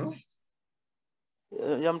चाहिँ आन्सर हो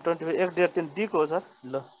M25 1 डेट 3 डी को हो सर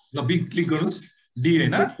ल बी क्लिक गर्नुस् डी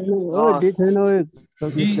हैन डी छैन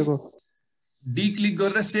डी क्लिक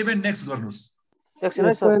गरेर 7 नेक्स्ट गर्नुस् एकछिन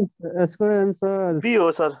है सर यसको आन्सर बी हो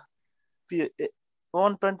सर बी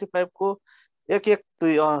 125 को 1 1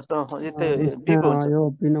 2 यतै बी को हुन्छ यो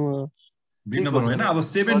बी नम्बर हैन अब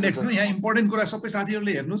 7 नेक्स्ट मा यहाँ इम्पोर्टेन्ट कुरा सबै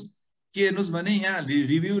साथीहरुले हेर्नुस् के हेर्नुस् भने यहाँ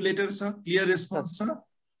रिभ्यू लेटर छ क्लियर रेस्पोन्स छ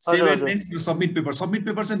 7 नेक्स्ट र सबमिट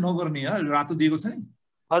पेपर चाहिँ नगर्ने हो रातो दिएको छ नि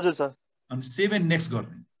हजुर सर अनि 7 नेक्स्ट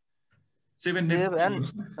गर्ने 7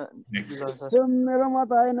 नेक्स्ट मेरोमा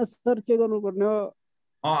त आएन सर के गर्नु पर्ने हो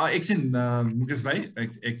एकछिन मुकेश भाइ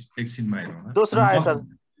एकछिनमा हेरौँ दोस्रो आयो सर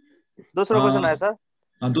दोस्रो क्वेशन आयो सर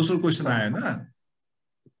दोस्रो क्वेशन आयो हैन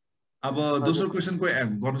अब दोस्रो क्वेशनको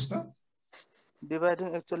गर्नुस् त dividing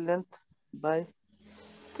actual length by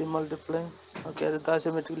the multiplying okay the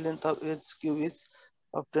asymmetric length of each cube is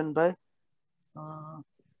obtained by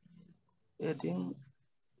adding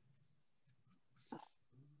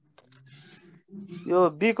यो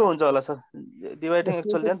बी को हुन्छ होला sir dividing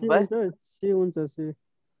actual length by C हुन्छ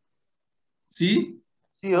सी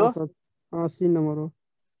हो सी नम्बर हो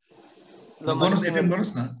ल गर्नुस् एटेम्प्ट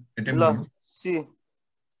गर्नुस् न एटेम्प्ट ल सी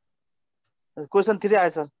क्वेशन 3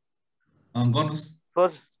 आयो सर गर्नुस् for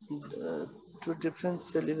two different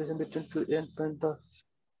elevation between two endpoints of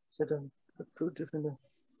set of two different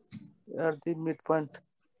at the midpoint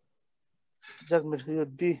jag here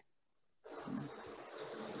B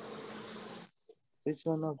which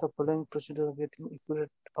one of the following procedure of getting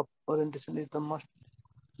accurate orientation is the most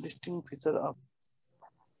distinct feature of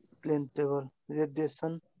plane table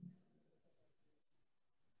radiation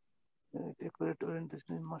accurate orientation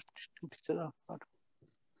is most distinct feature of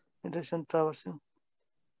radiation traversing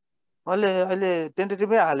अहिले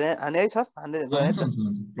टेन्टेटिभै हाने है sir हान्दै गए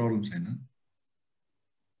problem छैन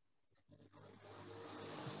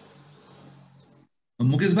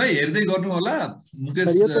मुकेश भाइ हेर्दै गर्नु होला Mukesh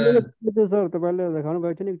sir तपाईले देखाउनु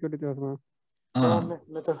भएको थियो नि एकचोटी क्लासमा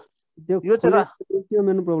यो चाहिँ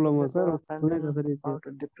मेन प्रब्लम हो सर कुनै कसरी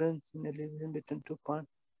difference in elevation between two point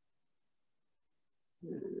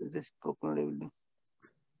Reciprocal labeling.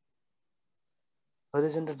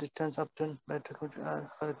 Horizontal distance obtained by technical are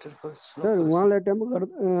corrected for slow sir process. उहाँले अटेम्प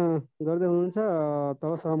गर्दै हुनुहुन्छ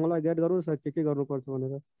तबसम्म मलाई गाइड गर्नुहोस् न के गर्नुपर्छ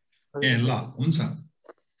भनेर ए ल हुन्छ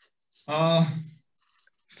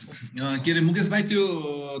के अरे मुकेश भाइ त्यो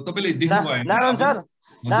तपाईँले देख्नुभयो होइन नारायण सर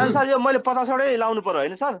हजुर यो मैले 50 वटै लाउनु पर्यो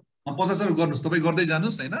होइन सर 50 गर्नुहोस् तपाईँ गर्दै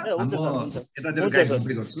जानुहोस् होइन हुन्छ सर, म हुन्छ। यतातिर हुन्छ गाइड सर।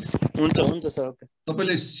 गर्दै गर्छु हुन्छ सर ओके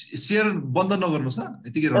तपाईँले सेयर बन्द नगर्नुहोस् है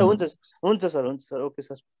यतिकै ए रहनु हुन्छ सर ओके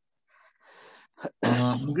सर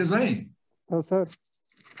मुकेश भाइ सर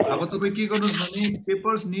अब तपाईँ के गर्नुहोस् भने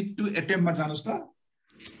पेपर्स निड टु एटेम्पमा जानुहोस् त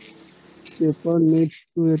पेपर निड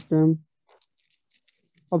टु एटेम्प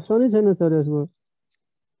अप्सनै छैन सर यसमा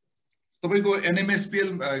तपाईको एनएमएसपीएल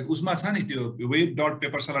उसमा छ नि त्यो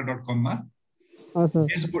web.papersala.com मा सर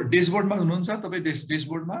डेशबोर्डमा हुनुहुन्छ तपाईँ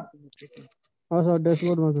डेशबोर्डमा सर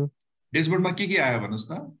ड्यासबोर्डमा छ डेशबोर्डमा के आयो भन्नुहोस्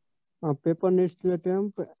त paper needs to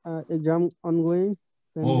attempt exam ongoing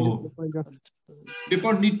हो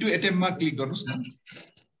पेपर निड टु एटेम्पमा क्लिक गर्नुहोस् न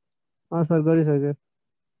सर गरिसके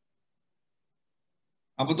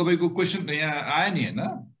अब तपाईको क्वेशन यहाँ आयो नि हैन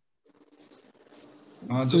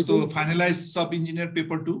जस्तो फाइनलाइज सब इन्जिनियर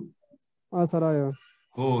पेपर 2 सर आयो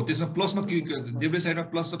हो त्यसमा प्लसमा क्लिक देब्रे साइडमा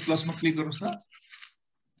प्लसमा क्लिक गर्नुहोस् न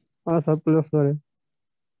सर प्लस गरे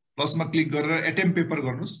प्लसमा क्लिक गरेर एटेम्प पेपर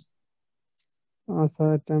गर्नुहोस् sir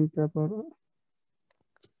attempt paper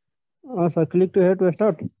sir click to hear to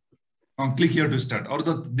start click here to start अरु त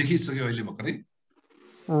देखिसक्यो अहिले भर्खरै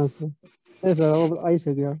सर ए सर अब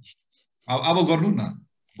आइसक्यो अब गर्नु न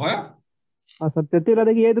भयो सर त्यति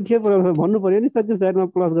बेलादेखि यही त थियो प्रब्लम भन्नु पर्यो नि सर त्यो साइडमा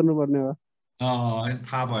प्लस गर्नुपर्ने हो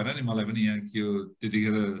थाहा भएन नि मलाई पनि यहाँ के हो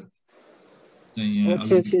त्यतिखेर चाहिँ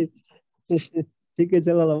ठिकै छ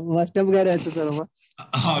ल म स्ट्याम्प गाइरहेको छु सर म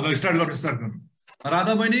ल स्टार्ट गर्नु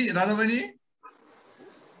राधा बहिनी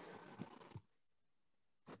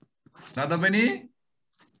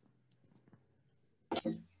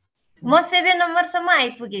म 7 नम्बरसम्म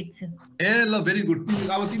आइपुगेको छु ए ल भेरी गुड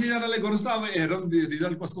अब तिमीजनाले गर्नुहोस् त अब हेरौँ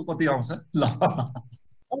रिजल्ट कसको कति आउँछ ल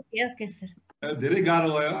ओके सर धेरै गाह्रो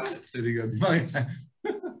भयो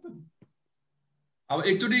अब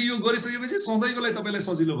एकचोटि यो गरिसकेपछि सधैँको लागि तपाईँलाई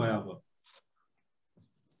सजिलो भयो अब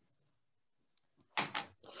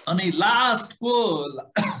अनि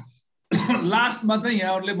लास्टमा चाहिँ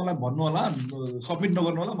यहाँहरूले मलाई भन्नु होला सबमिट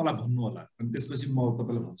नगर्नु होला मलाई भन्नु होला अनि त्यसपछि म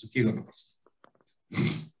तपाईँलाई भन्छु के गर्नुपर्छ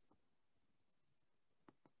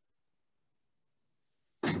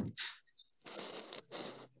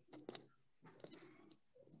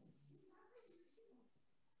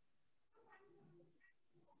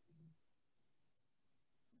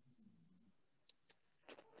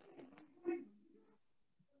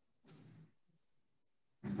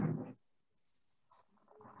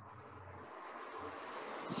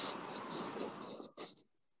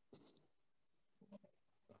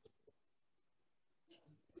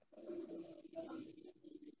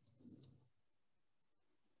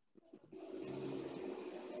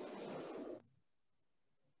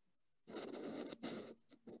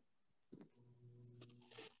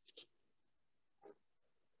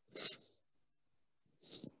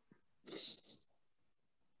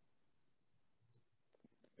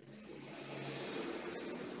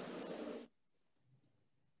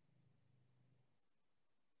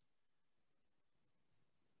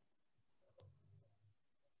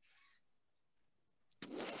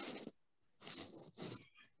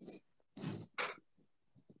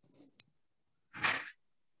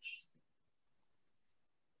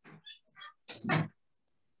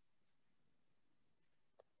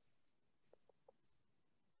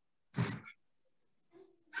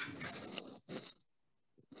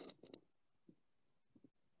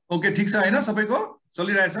ओके ठीक छ हैन सबैको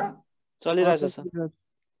चलिरहेछ सर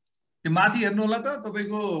त्यो माथि हेर्नु होला त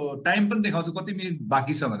तपाईको टाइम पनि देखाउँछ कति मिनेट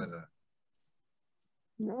बाँकी छ भनेर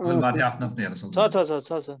माथि आफ्नो हेर्न सक्नुहुन्छ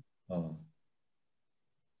छ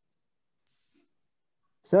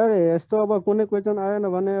सर यस्तो अब कुनै क्वेशन आएन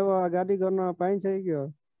भने अब अगाडि गर्न पाइन्छ कि हो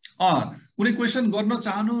कुनै क्वेशन गर्न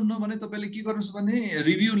चाहनुहुन्न भने तपाईले के गर्नुस् भने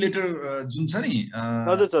रिभ्यू लेटर जुन छ नि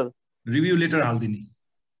हजुर सर रिभ्यू लेटर हाल्दिनी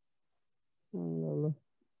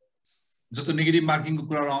जस्तो नेगेटिभ मार्किङको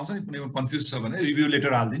कुराहरु आउँछ नि कुनैमा कन्फ्युज छ भने रिभ्यू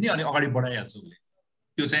लेटर हाल्दिनी अनि अगाडि बढाइहाल्छ उले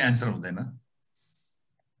त्यो चाहिँ आन्सर हुँदैन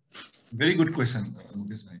भेरी गुड क्वेशन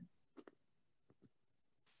मुकेश भाइ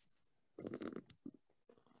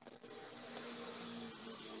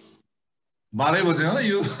 12 बजे हो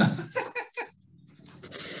यो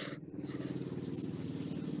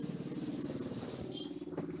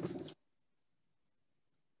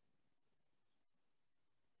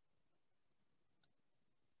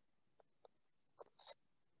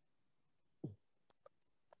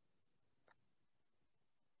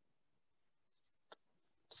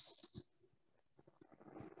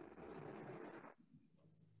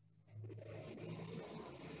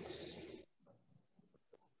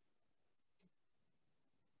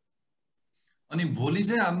अनि भोलि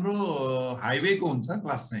चाहिँ हाम्रो हाइवेको हुन्छ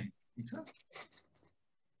क्लास चाहिँ ठीक छ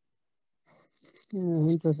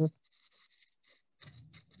हुन्छ सर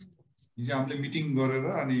हिजो हामीले मिटिङ गरेर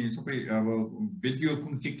अनि सबै अब बेलुकीको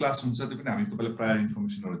कुन के क्लास हुन्छ त्यो पनि हामी तपाईँलाई प्रायर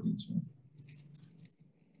इन्फर्मेसनहरू दिन्छौँ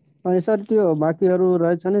अनि सर त्यो बाँकीहरू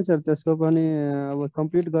रहेछ नि सर त्यसको पनि अब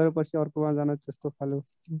कम्प्लिट गरेपछि अर्कोमा जान त्यस्तो खाले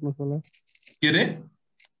होला के रे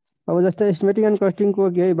अब जस्तै एस्टिमेटिङ एन्ड कस्टिङको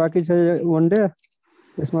केही बाँकी छ 1 डे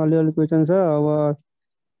त्यसमा अलिअलि क्वेसन छ अब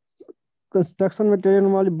कन्स्ट्रक्सन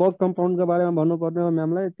मटेरियलमा अलिक बल्क कम्पाउन्डको बारेमा भन्नुपर्ने हो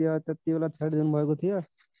म्यामलाई त्यति बेला छाडिदिनु भएको थियो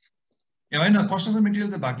ए होइन कन्स्ट्रक्सन मेटेरियल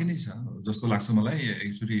त बाँकी नै छ जस्तो लाग्छ मलाई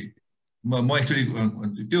एक्चुअली म एक्चुअली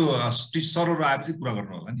त्यो सरहरू आएपछि कुरा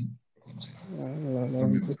गर्नु होला नि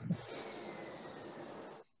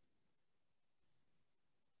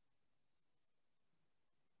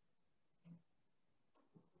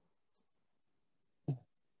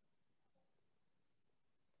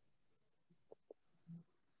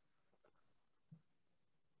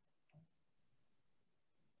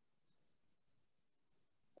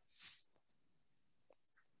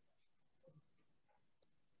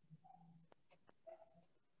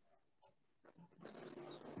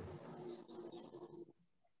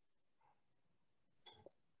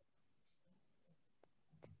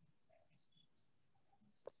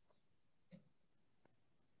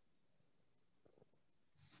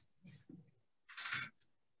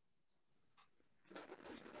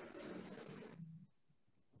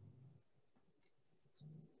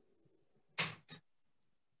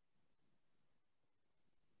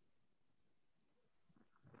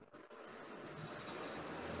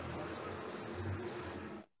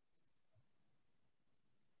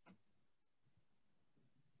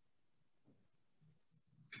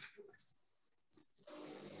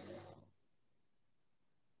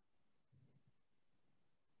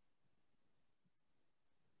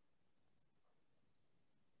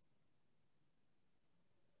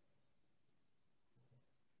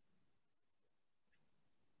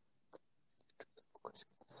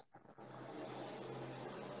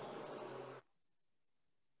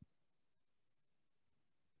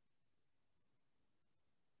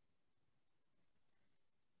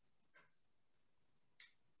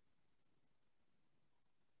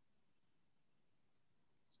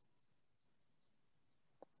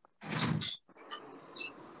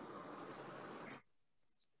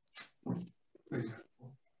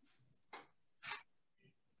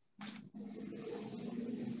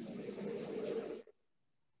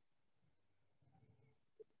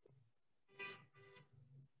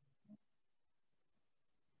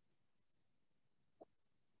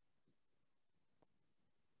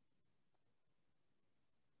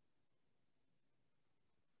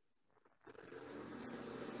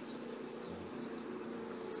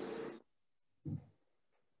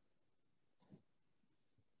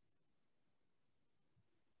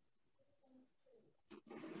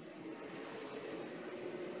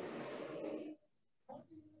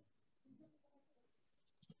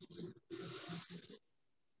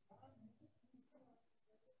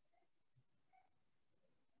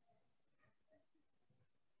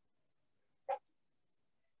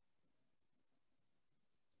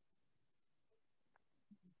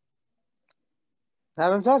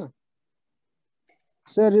Narayan sir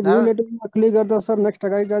sir review लेटरमा click गर्दा सर नेक्स्ट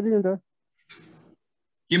अगाडि जादिनु नि त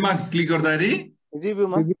केमा क्लिक गर्दाखेरि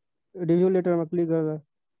रिभ्यूमा रिभ्यू लेटरमा क्लिक गर्दा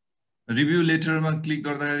रिभ्यू लेटरमा क्लिक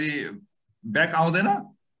गर्दाखेरि ब्याक आउँदैन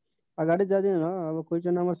अगाडि जादिनु न अब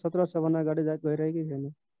क्वेसन नम्बर 17 छ भने अगाडि गइरहेकै छैन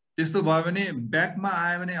त्यस्तो भयो भने ब्याकमा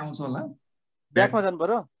आयो भने आउँछ होला ब्याकमा जानु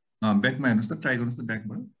पर्यो ब्याकमा हेर्नुहोस् त ट्राई गर्नुहोस् त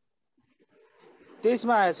ब्याकबाट 23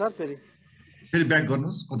 मा आयो सर फेरि ब्याक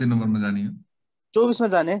गर्नुहोस् कति नम्बरमा जाने हो 24 मा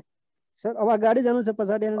जाने सर अब अगाडि जानु छ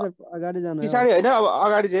पछाडि हैन सर अगाडि जानु पछाडि हैन अब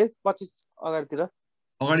अगाडि चाहिँ 25 अगाडितिर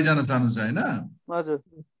अगाडि जान चाहनुहुन्छ हैन हजुर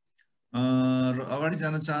अगाडि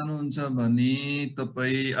जान चाहनुहुन्छ भने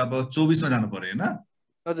तपाई अब 24 मा जानु पर्यो हैन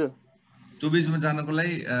हजुर 24 मा जानको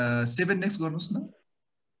लागि 7 नेक्स्ट गर्नुस् न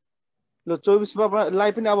ल 24 मा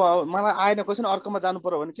लाई पनि अब मलाई आएन क्वेशन अर्कोमा जानु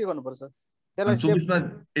पर्यो भने के गर्नु पर्छ त्यसलाई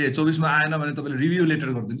 24 मा आएन भने तपाईले रिभ्यू लेटर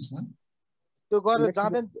गर्दिनुस् न त्यो गरेर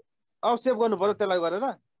जाँदैन अब सेभ गर्नु पर्यो त्यसलाई गरेर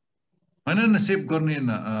हैन सेभ गर्ने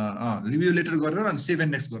रिभ्यू लेटर गरेर अनि सेभ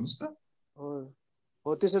एन्ड नेक्स्ट गर्नुस् त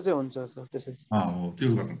हो त्यसो चाहिँ हुन्छ सर त्यसो हो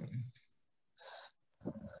त्यो गर्नु पर्यो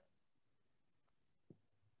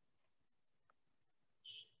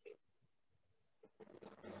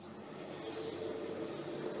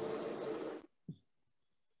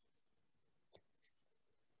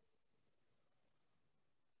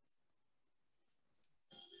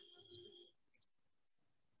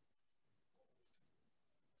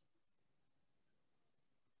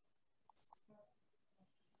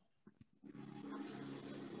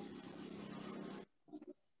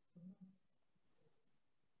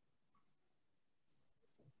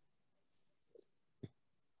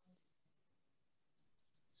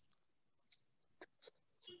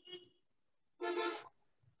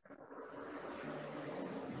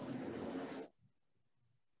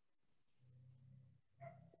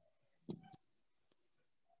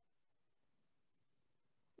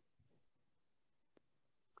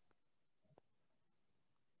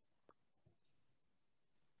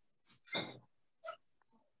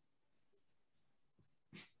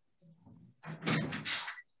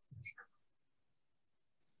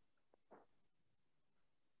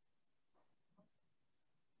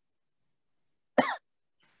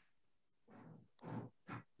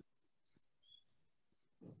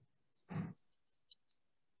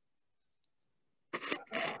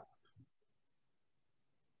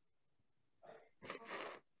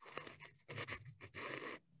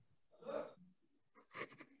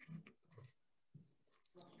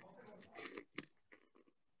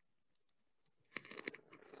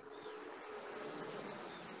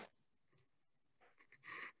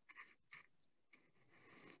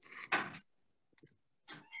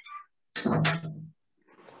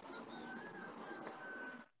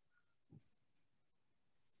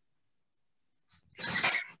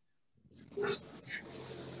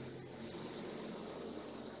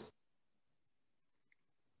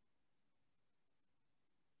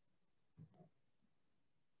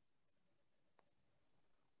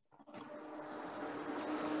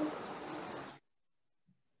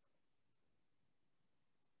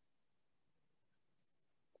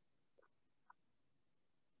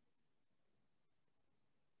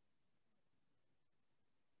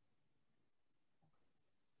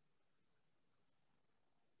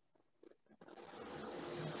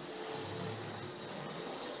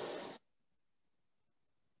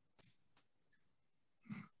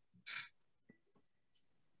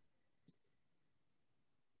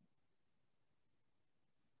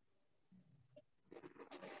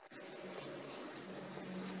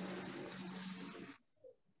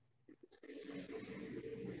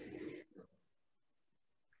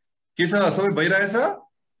के छ सबै भइरहेछ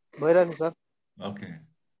भइरहेछ सर ओके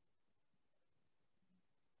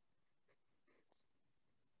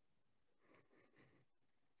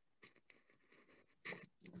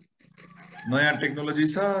नयाँ टेक्नोलोजी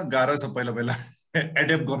छ गाह्रो छ पहिला पहिला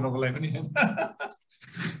एडेप्ट गर्नको लागि पनि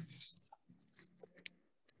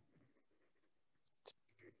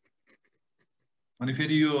अनि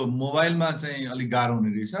फेरि यो मोबाइलमा चाहिँ अलि गाह्रो हुने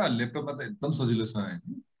रहेछ ल्यापटपमा त एकदम सजिलो छ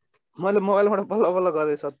हैन मैले मोबाइलबाट बल्ल बल्ल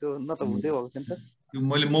गरेँ सर त्यो न त हुँदै भएको थिएन सर त्यो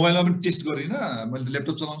मैले मोबाइलमा पनि टेस्ट गरिन मैले त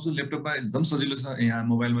ल्यापटप चलाउँछु ल्यापटपमा एकदम सजिलो छ यहाँ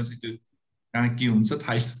मोबाइलमा चाहिँ त्यो कहाँ के हुन्छ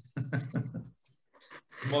थाहै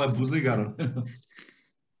मलाई बुझ्नै गाह्रो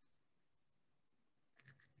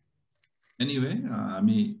एनीवे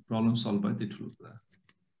हामी प्रब्लम सल्भ भयो त्यो ठुलो कुरा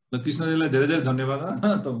ल कृष्णजीलाई धेरै धेरै धन्यवाद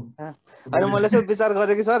अनि मैले यसो विचार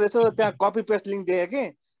गरेँ कि सर यसो त्यहाँ कपी पेस्ट लिङ्क दिएँ कि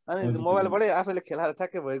अनि मोबाइलबाटै आफैले खेलाएर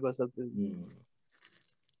ठ्याक्कै भएको सर त्यो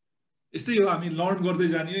यस्तै हो हामी लर्न गर्दै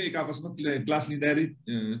जाने हो एक आपसमा क्लास लिँदाखेरि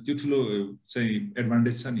त्यो ठुलो चाहिँ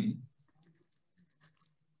एडभान्टेज छ नि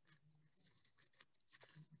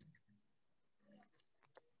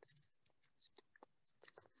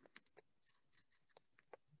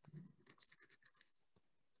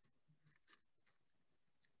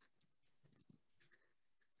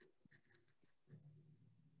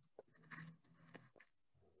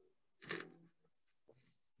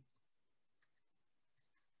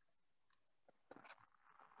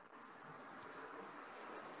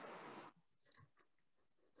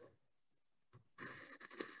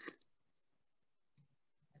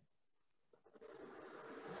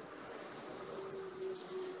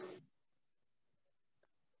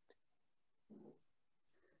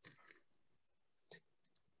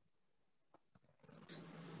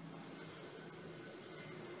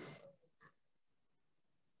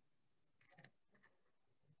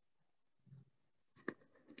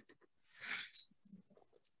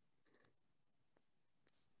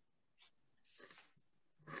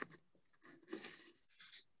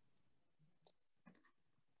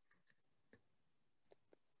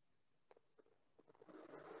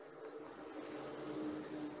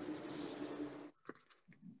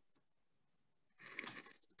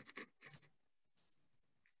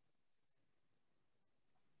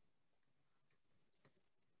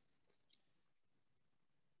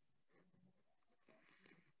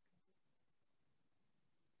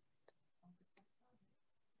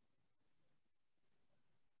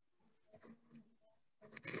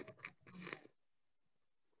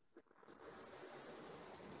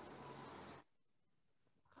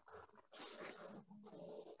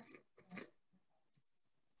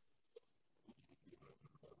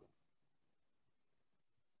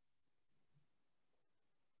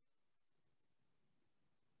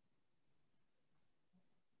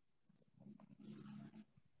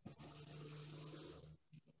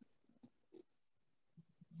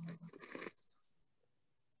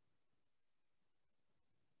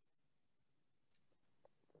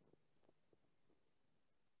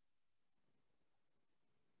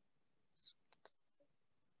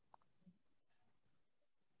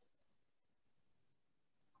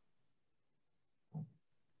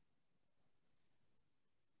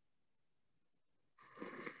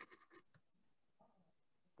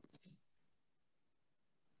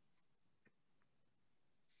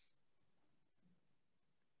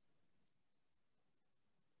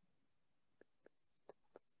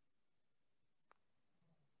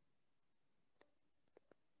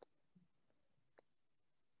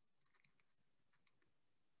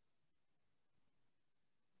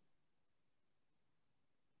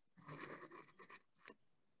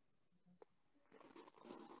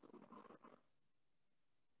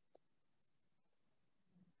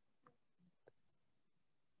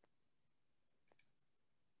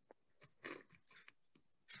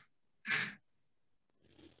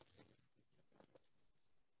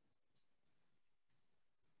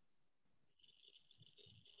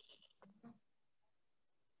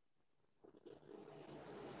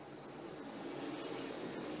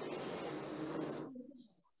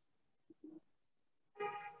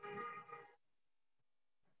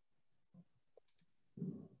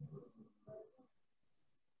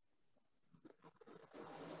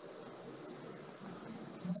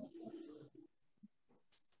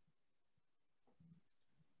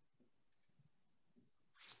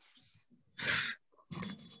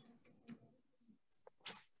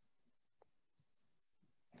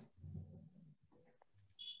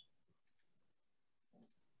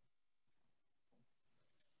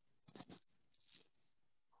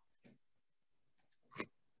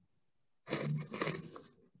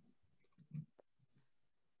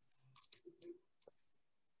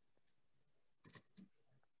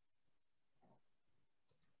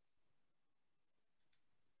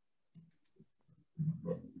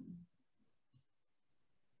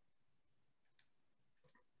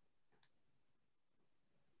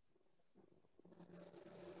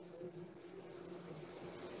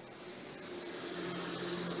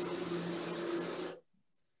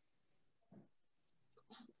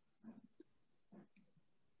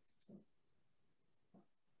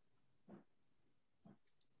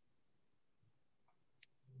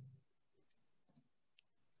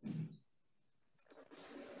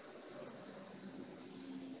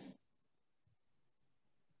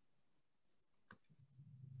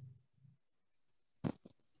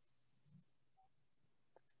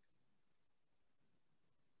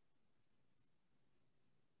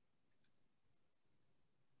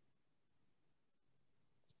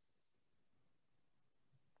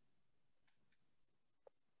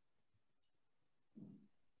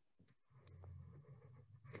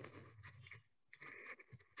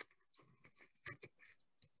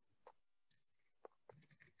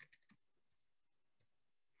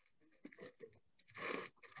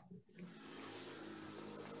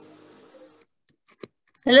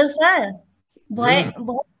हेलो सर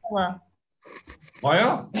भयो भयो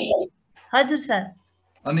हजुर सर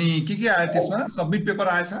अनि के आयो त्यसमा सबमिट पेपर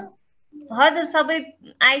आएछ हजुर सबै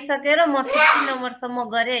आइसकेर म 50 नम्बरसम्म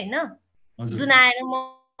गरे हैन जुन आएर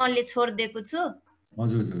मैले छोड्दिएको छु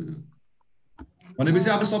हजुर हजुर हजुर भनेपछि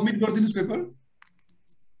अब सबमिट गर्दिनुस् पेपर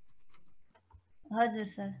हजुर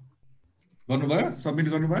सर गर्नुभयो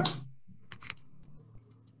सबमिट गर्नुभयो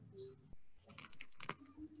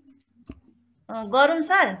गरौँ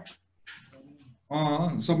सर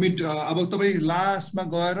सबमिट अब तपाई लास्टमा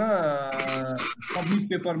गएर सबमिट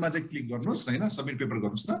पेपरमा चाहिँ क्लिक गर्नुस् हैन सबमिट पेपर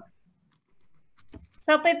गर्नुस् त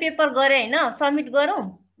सबै पेपर गरे हैन सबमिट गरौँ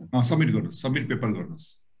सबमिट गर्नुस् सबमिट पेपर गर्नुस्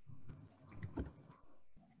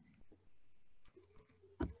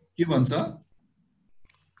के भन्छ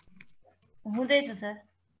हुँदैछ सर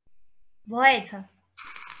भएछ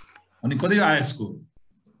अनि कति आयो यसको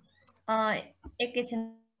एकैछिन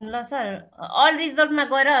ल सर अल रिजल्टमा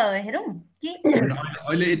गएर हेरौँ कि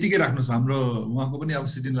अहिले यतिकै राख्नुस् हाम्रो उहाँको पनि अब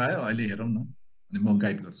सिजन लाग्यो अहिले हेरौँ न अनि म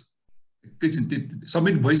गाइड गर्छु एकैछिन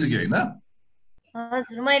सबमिट भइसक्यो हैन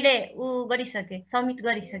हजुर मैले गरिसके सबमिट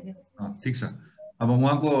गरिसके ठीक छ अब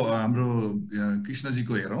उहाँको हाम्रो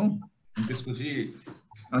कृष्णजीको हेरौँ अनि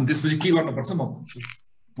त्यसपछि के गर्नुपर्छ म भन्छु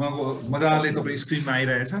उहाँको मजाले तपाईँ स्क्रिनमा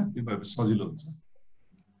आइरहेछ त्यो भए सजिलो हुन्छ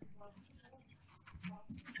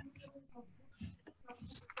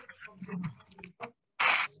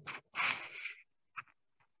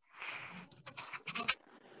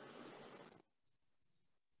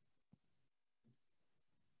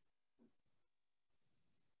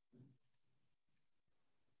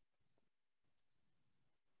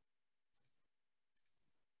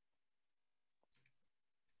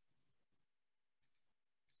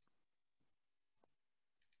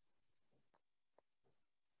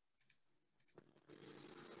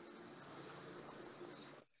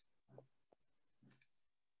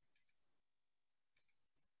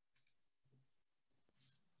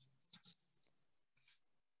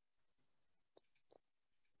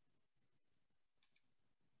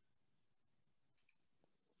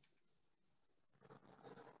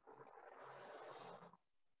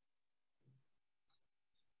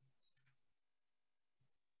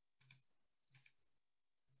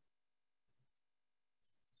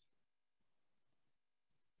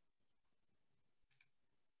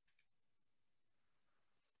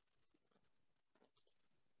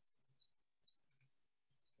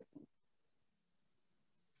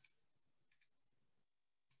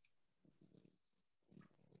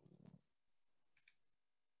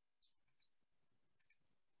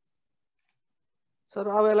सर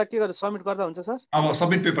अब यसलाई के गर्छ सबमिट गर्दा हुन्छ सर अब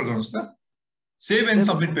सबमिट पेपर गर्नुस् त save and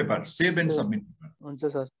submit paper save and submit paper हुन्छ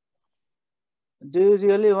sir do you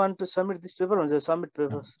really want to submit this paper हुन्छ सबमिट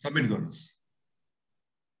पेपर सबमिट गर्नुस्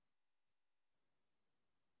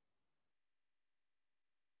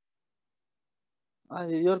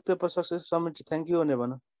your paper success submit thank you भने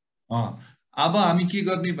भन अब हामी के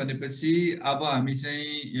गर्ने भनेपछि अब हामी चाहिँ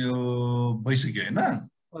यो भइसक्यो हैन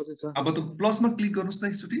हजुर सर अब त प्लसमा क्लिक गर्नुस् त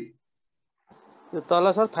एकचोटी यो तल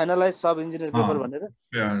सर फाइनलाइज सब इन्जिनियर पेपर भनेर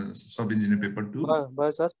सब इन्जिनियर पेपर 2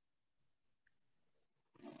 भयो सर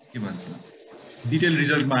के भन्छ डिटेल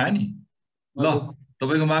रिजल्टमा आयो नि ल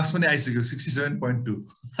तपाईको मार्क्स पनि आइसक्यो 67.2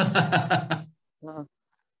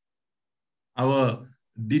 अब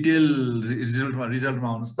डिटेल रिजल्टमा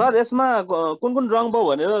आउनुस् सर यसमा कुन रङ भयो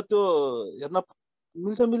भनेर त्यो हेर्न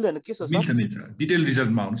मिल्छ मिल्दैन के छ सर मिल्छ डिटेल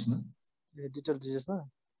रिजल्टमा आउनुस् न डिटेल रिजल्टमा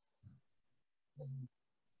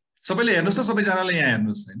सबैले हेर्नुस् त सबैजनाले यहाँ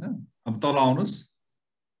हेर्नुस् हैन अब तल आउनुस्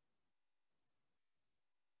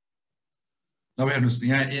अब हेर्नुस्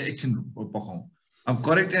यहाँ एकछिन पकाउँ अब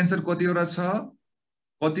करेक्ट एन्सर कतिवटा छ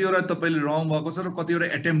कतिवटा तपाईले रङ भएको छ र कतिवटा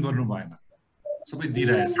एटेम्प्ट गर्नु भएन सबै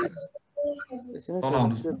दिइरहेछ तल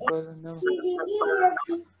आउनुस्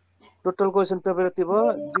टोटल क्वेशन पेपर यति भयो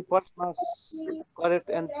डिफल्ट मार्क्स करेक्ट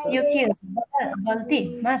एन्सर यो के गल्ती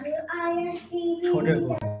मार्क्स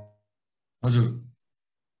छोडेको हजुर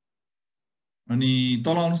अनि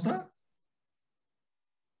तल आउनुस् त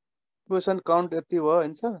क्वेशन काउन्ट यति भयो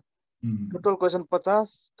हैन sir total question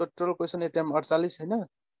 50 total question attempt 48 हैन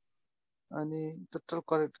अनि टोटल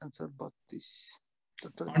करेक्ट आन्सर 32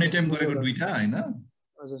 टोटल अनएटेम्प्ट गरेको दुईटा हैन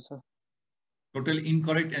हजुर सर टोटल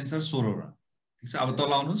इनकरेक्ट एन्सर 16 वटा ठीक छ अब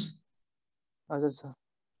तल आउनुस् हजुर सर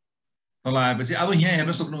तल आएपछि अब यहाँ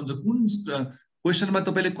हेर्न सक्नुहुन्छ कुन क्वेशनमा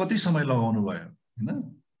तपाईले कति समय लगाउनु भयो हैन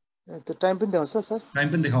त्यो टाइम पनि देखाउँछ सर टाइम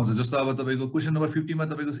पनि देखाउँछ जस्तो अब तपाईको क्वेशन नम्बर 50 मा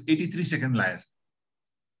तपाईको 83 सेकेन्ड लागेछ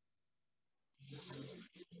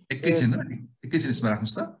एकैछिन यसमा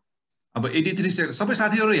राख्नुस् त अब 83 सेकेन्ड सबै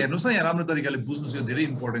साथीहरु हेर्नुस् न यहाँ राम्रो तरिकाले बुझ्नुस् यो धेरै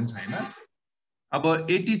इम्पोर्टेन्ट छ हैन अब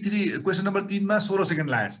 83 क्वेसन नम्बर 3 मा 16 सेकेन्ड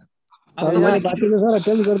लागेछ। अब मैले बाटोमा सर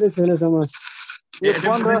अटेम्प गर्दै छैन सम्म। यो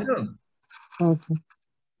 15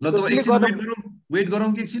 ल त एकछिन वेट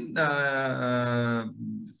गरौँ कि एकछिन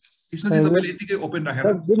कृष्णजी तपाईले यतिकै ओपन राखेर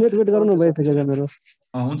सर 2 मिनेट वेट गर्नु भइसक्यो मेरो।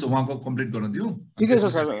 हुन्छ उहाँको कम्प्लिट गर्न दिऊ। ठिकै छ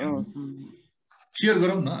सर। शेयर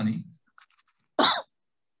गरौँ न अनि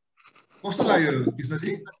कस्तो लाग्यो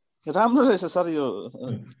कृष्णजी? राम्रो रहेछ सर यो।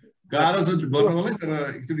 गाह्रो छ गर्नलाई तर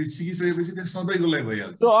एकचोटि सिकिसकेपछि त्यो सधैँको लागि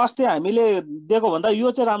भइहाल्छ। त्यो अस्ति हामीले दिएको भन्दा यो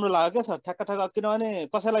चाहिँ राम्रो लाग्यो क्या सर, ठ्याक्क ठ्याक्क, किनभने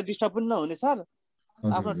कसैलाई डिस्टर्ब पनि नहुने सर,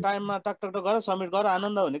 आफ्नो टाइममा टक टक टक गरेर सबमिट गरेर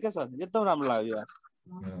आनन्द हुने क्या सर, एकदम राम्रो लाग्यो यार।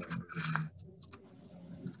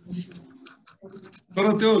 तर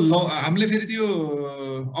त्यो हामीले फेरि त्यो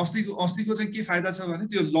अस्तिको चाहिँ के फाइदा छ भने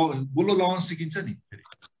त्यो बोलो लगाउन सिकिन्छ नि फेरि।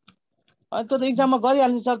 अनि त्यो त इक्जाममा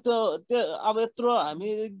गरिहाल्छ सर। त्यो अब यत्रो हामी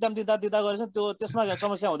इक्जाम दिँदा गरेछ त्यो, त्यसमा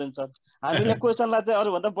समस्या हुँदैन सर। हामीले क्वेसनलाई चाहिँ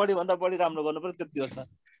अरूभन्दा बढी राम्रो गर्नु पर्यो, त्यति हो सर।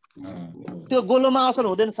 त्यो गोलोमा असर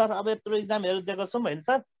हुँदैन सर। अब यत्रो इक्जामहरू दिएको छौँ होइन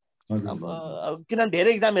सर, अब किनभने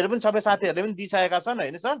धेरै इक्जामहरू पनि सबै साथीहरूले पनि दिइसकेका छन्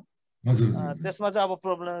होइन सर। त्यसमा चाहिँ अब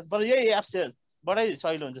प्रब्लम, तर यही एप्स बडै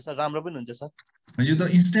सजिलो हुन्छ सर, राम्रो पनि हुन्छ सर। यो त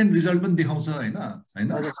इन्स्टेन्ट रिजल्ट पनि देखाउँछ हैन?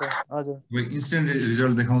 हजुर सर, हजुर। इन्स्टेन्ट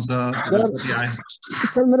रिजल्ट देखाउँछ।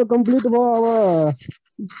 सर मेरो कम्प्लिट भयो। अब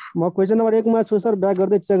म क्वेसन नम्बर 1 मा छु सर, ब्याक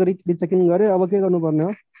गर्दै रिचेकिङ गरे। अब के गर्नुपर्ने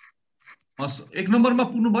हो? 1 नम्बरमा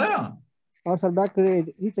पुग्नु भयो? सर ब्याक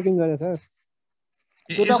रिचेकिङ गरे सर।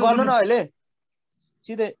 त्यो त गर्नु न अहिले,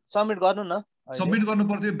 सिधै सबमिट गर्नु न। सबमिट गर्नु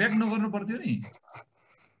पर्थ्यो, ब्याक नगर्नु पर्थ्यो नि।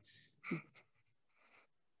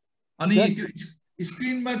 अनि त्यो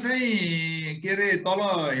स्क्रिनमा चाहिँ के अरे तल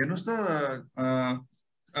हेर्नुस् त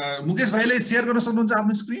मुकेश भाइले शेयर गर्न सक्नुहुन्छ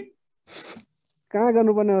आफ्नो स्क्रिन? कहाँ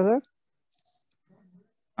गर्नुपर्ने हो सर?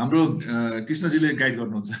 हाम्रो कृष्णजीले गाइड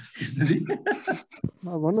गर्नुहुन्छ। कृष्णजी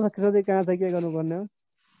भन्नु त कृष्णजी कहाँ छ, के गर्नुपर्ने हो?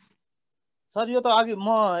 सर यो त अघि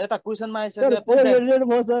म यता क्वेसनमा आइसक्यो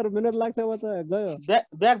सर, मिनेट लाग्छ म त गयो।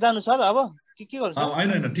 ब्याक जानु सर। अब के गर्नु सर?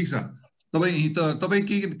 हैन ठिक छ। तपाईँ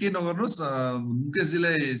के नगर्नुहोस्,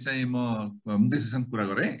 मुकेशजीलाई चाहिँ म मुकेशजीसँग कुरा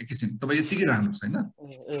गरेँ एकैछिन, तपाईँ यतिकै राख्नुहोस् होइन।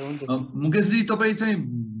 मुकेशजी तपाईँ चाहिँ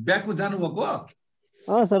ब्याकको जानुभएको?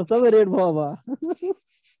 सर सबै रेड भयो। अब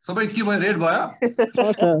सबै के भयो? रेड भयो?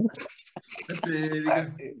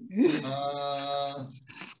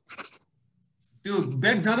 त्यो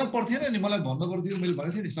ब्याक जान पर्थेन नि, मलाई भन्नु पर्थ्यो, मैले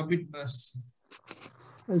भनेको थिएँ नि सबमिट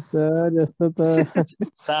सर। जस्तो त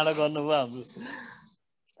साडो गर्नुभयो हाम्रो।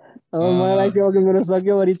 अब मलाई लाग्यो अघि मेरो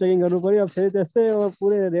सक्यो, रिचेकिङ गर्नु पर्यो। अब फेरि त्यस्तै अब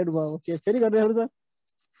पुरै रेड भयो। के फेरि गर्ने हो सर?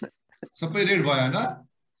 सबै रेड भयो हैन?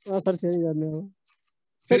 सर फेरि गर्ने हो।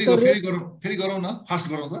 फेरि गरौँ न, फास्ट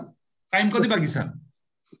गरौँ त। टाइम कति बाँकी छ?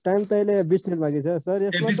 टाइम त अहिले 20 मिनेट बाँकी छ सर।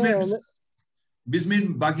 यसमा 20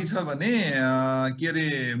 मिनेट बाँकी छ भने के अरे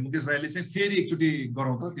मुकेश भाइले चाहिँ फेरि एकचोटि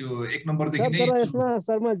गरौँ त त्यो 1 नम्बरदेखि नै। तर यसमा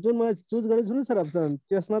सर म जुन म चुज गरेको छु नि सर अप्सन,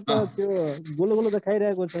 त्यसमा त त्यो गोलो गोलो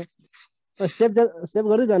देखाइरहेको छ। सेभ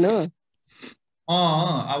गर्दै जाने हो?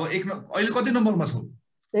 अब अहिले कति नम्बरमा छौ?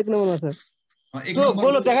 1 नम्बरमा सर। त्यो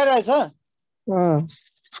गोलो देखाइरहेछ।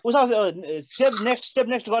 उसो सेभ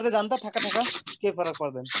नेक्स्ट गर्दै जानु त, ठ्याक्क ठ्याक्क, केही फरक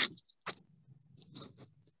पर्दैन।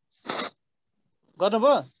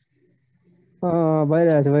 गर्नुभयो?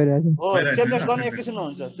 भइरहेछ। हो, सेभ नेक्स्ट गर्नु एकैछिनमा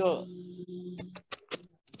हुन्छ त्यो।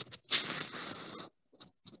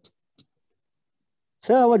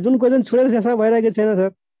 सर अब जुन क्वेसन छोडेको त्यसमा भइरहेको छैन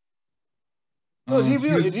सर।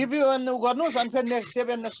 रिभ्यू गर्नुहोस् अनि फेरि नेक्स्ट सेभ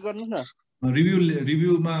एन्ड नेक्स्ट गर्नुहोस् न।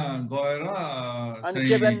 रिभ्यूमा गएर अनि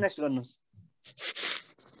सेभ एन्ड नेक्स्ट गर्नुहोस्।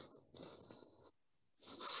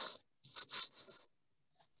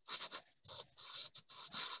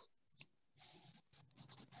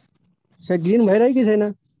 सर ग्रीन भइरहेको कि छैन?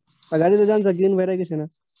 अगाडि त जान्छ, ग्रीन भइरहेको छैन।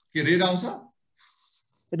 के रेड आउँछ?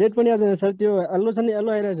 रेड पनि आउँदैन सर, त्यो येल्लो छ नि,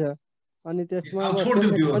 येल्लो आइरहेछ। अनि त्यसमा अब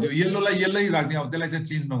छोड्दियो त्यो येल्लोलाई येल्लै राख्दियो, अब त्यसलाई चाहिँ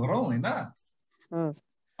चेन्ज नगरौँ हैन।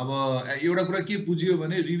 अब एउटा कुरा के बुझियो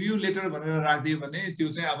भने रिभ्यू लेटर भनेर राखिदियो भने त्यो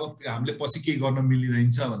चाहिँ अब हामीले पछि केही गर्न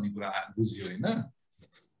मिलिरहन्छ भन्ने कुरा बुझियो हैन।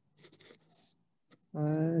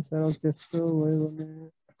 सर त्यस्तो भयो भने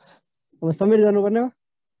अब सबमिट गर्नुपर्ने हो?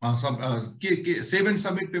 के सेभ एन्ड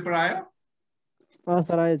सबमिट पेपर आयो?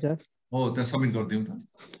 सर आयो सर। हो त्यहाँ सबमिट गरिदिउँ त।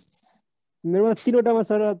 मेरोमा 3वटामा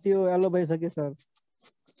सर त्यो एलो भइसक्यो सर।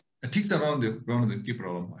 ठिक छ, रहन दियो के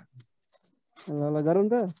प्रब्लम भयो। ल गरौँ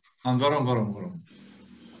त। गरौँ।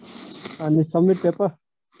 अनि submit paper,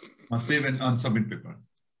 save and अनसबमिट paper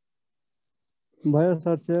भयो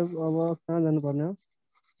सर। सेभ अब कहाँ जानुपर्ने हो?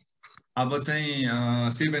 अब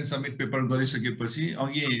चाहिँ सेभ एन्ड सबमिट पेपर गरिसकेपछि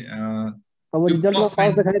अघि अब रिजल्टमा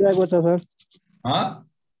पास देखाइरहेको छ सर।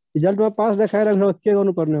 रिजल्टमा पास देखाइरहेको छ, के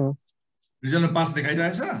गर्नुपर्ने हो? रिजल्टमा पास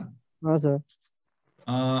देखाइरहेछ? सर।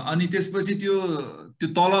 अनि त्यसपछि त्यो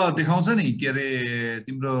तल देखाउँछ नि के अरे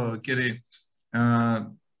तिम्रो के अरे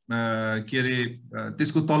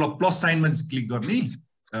त्यसको तल प्लस साइनमा क्लिक गर्ने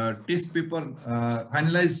टेस्ट पेपर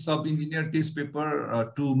फाइनलाइज सब इन्जिनियर टेस्ट पेपर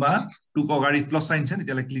 2 मा 2 को अगाडि प्लस साइन छ नि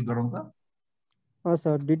त्यसलाई क्लिक गरौँ त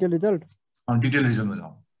सर डिटेल रिजल्ट डिटेल रिजल्टमा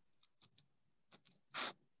जाउँ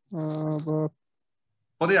अब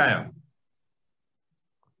कति आयो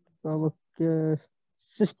अब के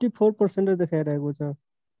 64% देखाइरहेको छ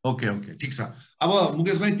ओके ओके ठीक छ अब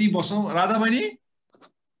मुकेश भाइ ती बसौँ राधा बहिनी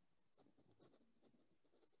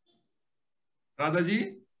राधाजी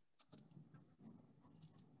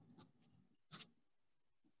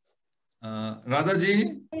राधाजी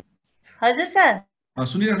हजुर सर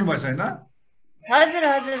सुनिराख्नु भएछ हैन हजुर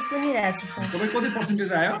हजुर सुनिरहेको छु तपाईँ कति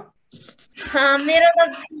पर्सेन्टेज आयो मेरो त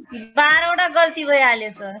 12 वटा गल्ती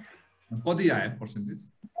भइहाल्यो सर कति आयो पर्सेन्टेज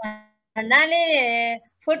नाले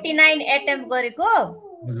 49 एटेम्प गरेको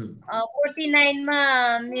हजुर 49 मा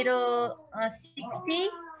मेरो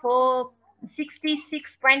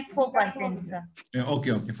 66.4% छ okay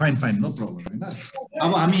okay fine fine no problem हैन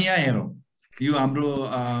अब हामी यहाँ हेरौँ यो हाम्रो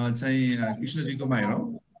चाहिँ कृष्णजीकोमा हेरौँ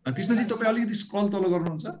कृष्णजी तपाईँ अलिकति स्क्रल तल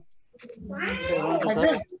गर्नुहुन्छ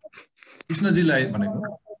कृष्णजीलाई भनेको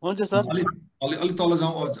हुन्छ सर अलि तल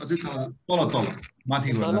जाउँ अझै तल माथि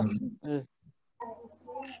गएर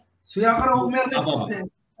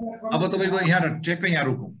अब तपाईको यहाँ ट्र्याक्कै यहाँ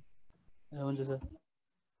रोकौँ हुन्छ सर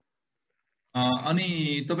अनि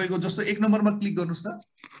तपाईको जस्तो 1 नम्बरमा क्लिक गर्नुस् त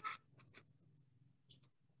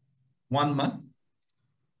 1 मा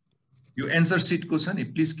यो एन्सर सिटको छ नि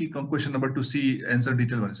please click on question number 2 C answer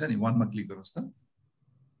detail भनेछ नि 1 मा क्लिक गर्नुस् त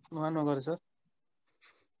 1 मा गरे सर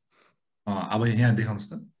अब यहाँ देखाउनुस्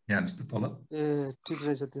त यहाँ हेर्नुस् त तल ए ठीक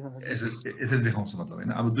रहेछ त्यो यसरी देखाउँछ मतलब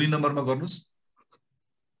हैन अब 2 नम्बरमा गर्नुस्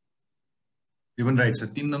यो पनि राइट छ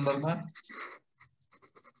 3 नम्बरमा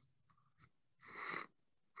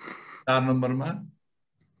 4 नम्बरमा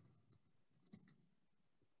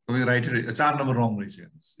तपाईको राइट 4 नम्बर रङ रहेछ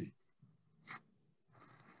हेर्नुस्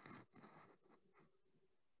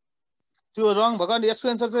त्यो रङ भएको अनि यसको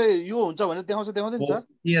एन्सर चाहिँ यो हुन्छ भनेर देखाउँदैन सर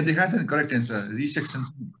यहाँ देखाएको छ नि करेक्ट एन्सर रिसेक्सन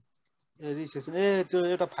ए रिसेक्सन ए त्यो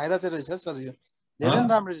एउटा फाइदा चाहिँ रहेछ सर यो धेरै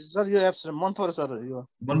राम्रो रहेछ सर यो एप्स मन पर्यो सर यो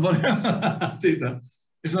मन पर्यो त्यही त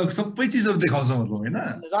यसमा सबै चीजहरु देखाउँछ मतलब हैन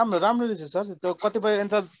राम्रो रहेछ सर त्यो कतिपय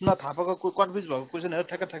एन्सर नथाहा भएको कन्फ्युज भएको क्वेशनहरु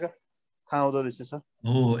ठ्याक्क थाहा हुँदो रहेछ सर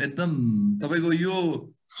हो एकदम तपाईको यो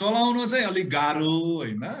चलाउन चाहिँ अलि गाह्रो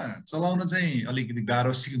हैन चलाउन चाहिँ अलिकति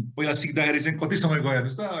गाह्रो पहिला सिक्दाखेरि चाहिँ कति समय गयो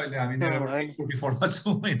हेर्नुस् त अहिले हामी 44 मा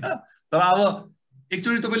छौं हैन तर अब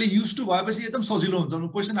एकचोटी तपाईले युज टु भएपछि एकदम सजिलो हुन्छ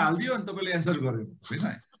क्वेशन हाल्दियो अनि तपाईले एन्सर गर्यो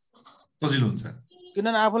हैन सजिलो हुन्छ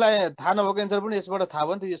किनभने आफूलाई थाहा नभएको एन्सर पनि यसबाट थाहा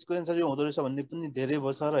भयो नि त यसको एन्सर यो हुँदो रहेछ भन्ने पनि धेरै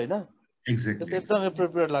भयो सर हैन एक्ज्याक्टली एकदम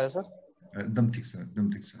एप्रोप्रिएट लाग्यो सर एकदम ठीक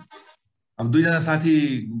छ अब 2 जना साथी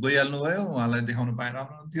गइहाल्नु भयो उहाँलाई देखाउन पाए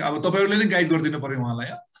राम्रो हुन्थ्यो अब तपाईहरुले नै गाइड गरिदिनु पर्यो उहाँलाई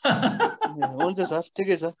हुन्छ सर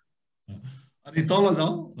ठिकै छ अनि तल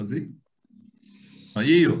जाऊ हजुर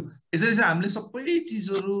यही हो यसरी चाहिँ हामीले सबै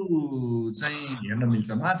चीजहरु चाहिँ हेर्न मिल्छ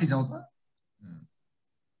माथि जाउँ त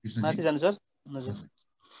माथि जानु सर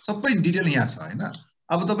सबै डिटेल यहाँ छ हैन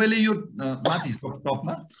अब तपाईले यो माथि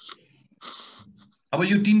टपमा अब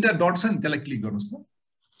यो 3टा डट छ नि त्यसलाई क्लिक गर्नुस् त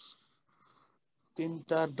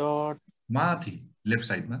 3टा डट माथि लेफ्ट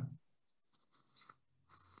साइडमा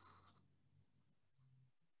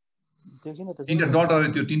देखिन त 3टा डट अरे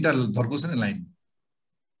त्यो 3टा धर्को छ नि लाइन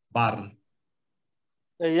बार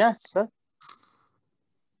ए यहाँ सर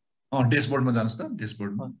डेशबोर्डमा जानुस् त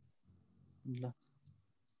डेशबोर्डमा ल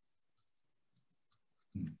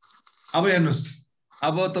अब हेर्नुस्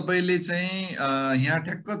अब तपाईले चाहिँ यहाँ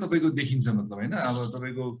ठ्याक्क तपाईको देखिन्छ मतलब हैन अब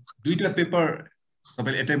तपाईको 2टा पेपर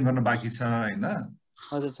तपाईले अटेम्प गर्न बाँकी छ हैन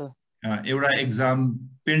हजुर सर एउटा एक्जाम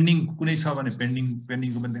पेन्डिङ कुनै छ भने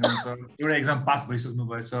पेन्डिङको पनि देखाउँछ एउटा एक्जाम पास भइसक्नु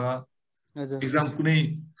भएछ एक्जाम कुनै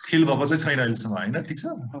फेल भएको चाहिँ छैन अहिलेसम्म हैन ठीक छ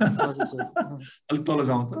अलि तल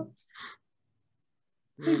जाउँ त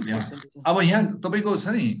अब यहाँ तपाईको छ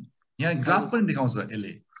नि यहाँ ग्राफ पनि देखाउँछ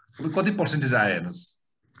यसले कति पर्सेन्टेज आयो हेर्नुस्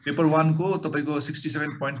पेपर 1 को तपाईको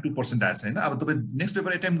 67.2% आएछ हैन अब तपाई नेक्स्ट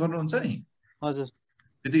पेपर अटेम्प गर्नुहुन्छ नि हजुर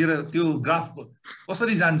त्यतिखेर त्यो ग्राफ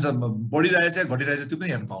कसरी जान्छ बढिरहेछ या घटिरहेछ त्यो पनि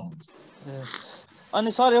हेर्न पाउनुहुन्छ अनि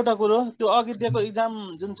सर एउटा कुरो त्यो अघि दिएको एक्जाम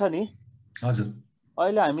जुन छ नि हजुर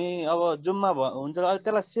अहिले हामी अब जुममा हुन्छ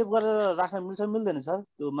त्यसलाई सेभ गरेर राख्न मिल्छ मिल्दैन सर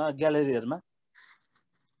त्योमा ग्यालेरीहरुमा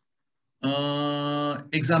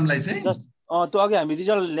एक्जामलाई चाहिँ त्यो अघि हामी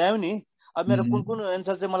रिजल्ट ल्यायौ नि अब मेरो कुन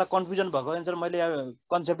एन्सर चाहिँ मलाई कन्फ्युजन भएको एन्सर मैले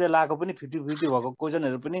कन्सेप्टले लाएको पनि 50-50 भएको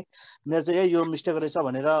क्वेशनहरु पनि मेरो चाहिँ यो मिस्टेक रहेछ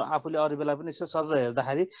भनेर आफूले अरु बेला पनि यसो सर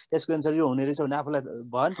हेर्दाखेरि यसको एन्सर यो हुने रहेछ भने आफूलाई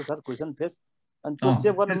भयो नि त सर क्वेशन फेस अनि त्यो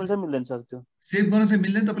सेभ गर्न मिल्छ मिल्दैन सर त्यो सेभ गर्न चाहिँ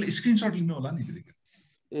मिल्दैन तपाईले स्क्रिनशट लिनु होला नि त्यतिखेर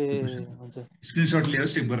ए हुन्छ स्क्रिनशट लिएर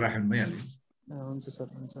सेभ गरेर राख्नु भइहाल्यो हुन्छ सर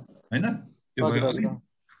हुन्छ हैन त्यो भयो अलि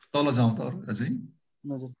तल जाउँ त अरु अझै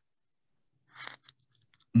हजुर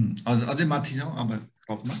अझै माथि जाउँ अब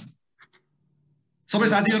टपमा सबै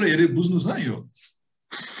साथीहरु हेरे बुझ्नुस् न यो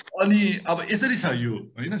अनि अब यसरी छ यो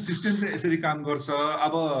हैन सिस्टम चाहिँ यसरी काम गर्छ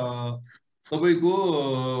अब तपाईको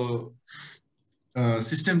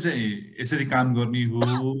सिस्टम चाहिँ यसरी काम गर्ने हो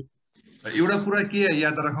एउटा कुरा के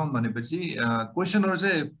याद राखौं भनेपछि क्वेशनहरु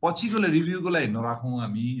चाहिँ पछिको रिभ्यूको लागि नराखौं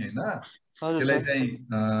हामी हैन त्यसलाई चाहिँ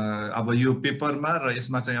अब यो पेपरमा र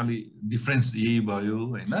यसमा चाहिँ अलि डिफरेन्स यही भयो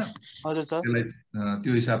हैन हजुर सर त्यसलाई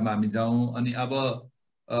त्यो हिसाबमा हामी जाउँ अनि अब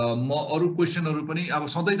म अरु क्वेशनहरु पनि अब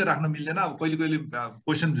सधैँ त राख्न मिल्दैन अब कहिले कहिले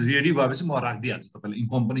क्वेशन रेडी भएपछि म राख्दिहाल्छु तपाईलाई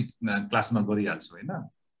इन्फर्म पनि क्लासमा गरिहाल्छु हैन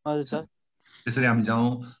हजुर सर त्यसरी हामी जाउँ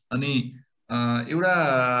अनि एउटा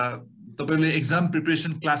तपाईले एक्जाम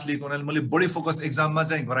प्रिपरेसन क्लास लिएको हुनाले मैले बढी फोकस एक्जाममा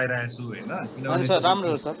चाहिँ गराइरहेको छु हैन किनभने सर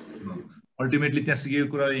राम्रो सर अल्टिमेटली त्यहाँ सिकेको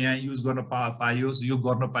कुरा यहाँ युज गर्न पाइयोस् यो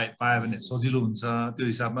गर्न पायो भने सजिलो हुन्छ त्यो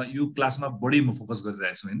हिसाबमा यो क्लासमा बढी म फोकस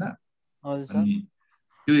गरिरहेको छु हैन हजुर सर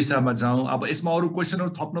त्यो हिसाबमा जाउँ अब यसमा अरु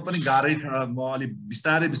क्वेशनहरु थप्न पनि गाह्रै छ म अलि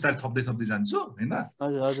बिस्तारै थप्दै जान्छु हैन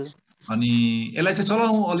हजुर हजुर अनि यसलाई चाहिँ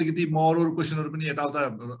चलाऊ अलिकति म अरु क्वेशनहरु पनि यताउता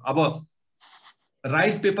अब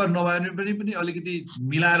राइट पेपर नभए पनि अलिकति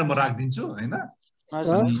मिलाएर म राख्दिन्छु हैन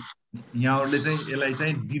अनि यहाँहरुले चाहिँ यसलाई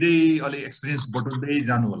चाहिँ दिदै अलि एक्सपीरियन्स बटुल्दै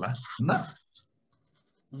जानु होला हैन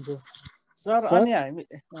सर अनि हामी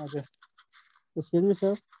हजुर एक्सक्युज मी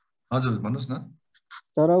सर हजुर भन्नुस् न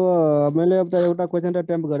सर अब मैले अब एउटा क्वेशन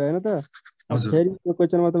अटेम्प्ट गरे हैन त फेरि त्यो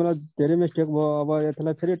क्वेशनमा त मलाई धेरै मिस्टेक भयो अब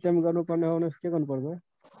यसलाई फेरि अटेम्प्ट गर्नुपर्ने हो भने के गर्नु पर्छ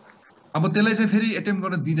अब त्यसलाई चाहिँ फेरि अटेम्प्ट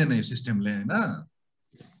गर्न दिदैन यो सिस्टमले हैन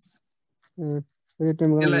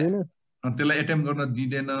त्यसलाई अटेम्प्ट गर्न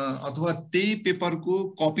दिदैन अथवा त्यही पेपरको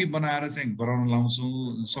कपी बनाएर चाहिँ गराउन लाउँछु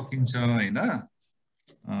सकिन्छ हैन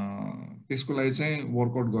त्यसको लागि चाहिँ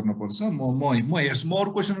वर्कआउट गर्नुपर्छ म हेर्छु म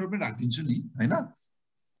अरु क्वेशनहरु पनि राख्दिन्छु नि हैन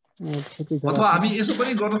अथवा हामी यसो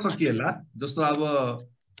पनि गर्न सकिएला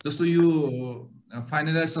जस्तो यो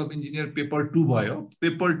फाइनलाइज अफ इन्जिनियर पेपर 2 भयो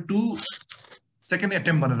पेपर 2 सेकेन्ड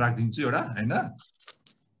अटेम्प्ट भनेर राख्दिन्छु एउटा हैन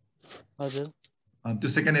हजुर त्यो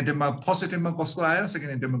सेकेन्ड अटेम्प्टमा फर्स्ट अटेम्प्टमा कस्तो आयो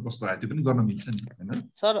सेकेन्ड अटेम्प्टमा कस्तो आयो त्यो पनि गर्न मिल्छ नि हैन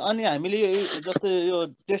सर अनि हामीले जस्तो यो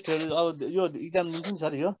टेस्टहरु अब यो एक्जाम दिन्छौं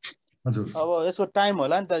सर यो हजुर अब यसको टाइम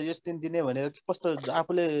होला नि त यस दिन दिने भनेर कस्तो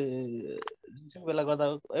आफूले बेला गर्दा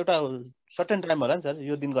एउटा सर्टेन टाइम होला नि सर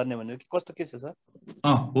यो दिन गर्ने भनेर कस्तो के छ सर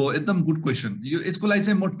हो एकदम गुड क्वेशन यो यसको लागि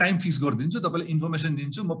चाहिँ म टाइम फिक्स गरिदिन्छु तपाईलाई इन्फर्मेसन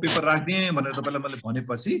दिन्छु म पेपर राख्दिए भनेर तपाईलाई मैले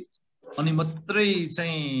भनेपछि अनि मात्रै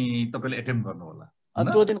चाहिँ तपाईले अटेम्प्ट गर्नु होला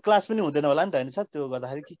अनि त्यो दिन क्लास पनि हुँदैन होला नि त हैन सर त्यो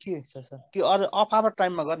गर्दाखेरि के छ सर के अफ आवर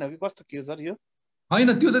टाइममा गर्ने हो कि कस्तो के सर यो हैन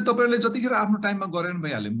त्यो चाहिँ तपाईले जतिखेर आफ्नो टाइममा गरेर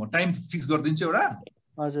भइहाल्यो म टाइम फिक्स गरिदिन्छु एउटा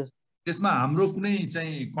हजुर त्यसमा हाम्रो कुनै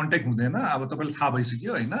चाहिँ कन्ट्याक्ट हुँदैन अब तपाईलाई थाहा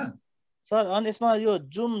भइसक्यो हैन सर अनि यसमा यो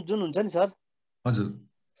जुम जुन हुन्छ नि सर हजुर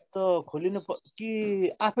त खोलिनु कि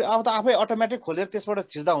आफै अब त आफै अटोमेटिक खोलेर त्यसबाट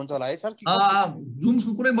छिर्दा हुन्छ होला है सर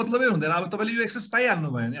जुमको कुनै मतलबै हुँदैन अब तपाईले यो एक्सेस पाइहाल्नु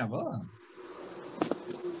भयो नि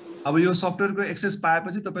अब यो सफ्टवेयरको एक्सेस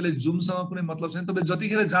पाएपछि तपाईले जुमसँग कुनै मतलब छैन तपाईले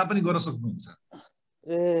जतिखेर जहाँ पनि गर्न सक्नुहुन्छ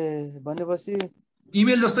ए भनेपछि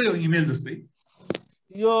इमेल जस्तै हो इमेल जस्तै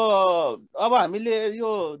यो अब हामीले यो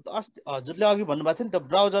हजुरले अघि भन्नुभएको थियो नि त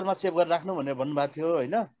ब्राउजरमा सेभ गरेर राख्नु भनेर भन्नुभएको थियो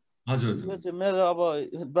हैन हजुर यो चाहिँ मेरो अब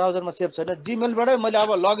ब्राउजरमा सेभ छैन जीमेलबाटै मैले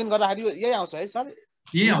अब लगइन गर्दाखेरि यही आउँछ है सर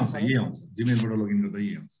यही आउँछ जीमेलबाट लगइन गर्दा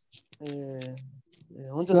यही आउँछ ए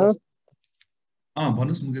हुन्छ सर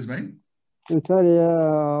भन्नुस् मुकेश भाइ सर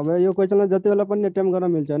अब यो क्वेशनलाई जति बेला पनि अटेम्प्ट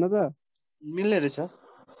गर्न मिल्छ हैन त मिल्ने रहेछ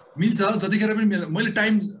मिल्छ जतिखेर पनि मैले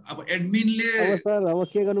टाइम अब एडमिनले अब सर अब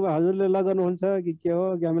के गर्नु हजुरले लगाउनुहुन्छ कि के हो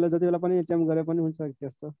कि हामीलाई जति बेला पनि अटेम्प्ट गरे पनि हुन्छ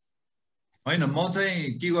त्यस्तो हैन म चाहिँ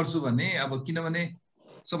के गर्छु भने अब किनभने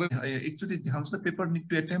सबै एकचोटी देखाउनुस् त paper need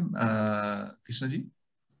to attempt Krishnaji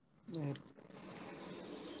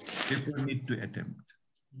paper need to attempt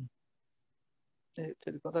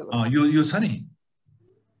यो छ नि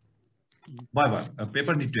भयो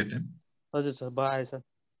पेपर निड टु अटेम्प्ट हजुर सर भयो सर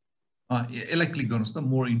यसलाई क्लिक गर्नुस् त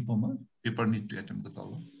more इन्फोमा paper need to attempt को तल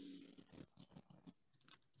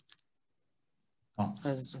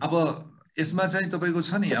अब यसमा चाहिँ तपाईको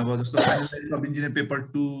छ नि अब जस्तो फाइनलाइज अफ इन्जिनियर पेपर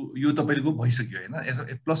 2 यो तपाईको भइसक्यो हैन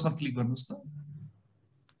प्लसमा क्लिक गर्नुस् त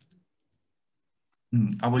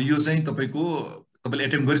अब यो चाहिँ तपाईले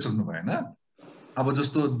अटेम्प्ट गरिसक्नु भयो हैन अब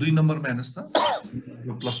जस्तो 2 नम्बरमा हेर्नुस् त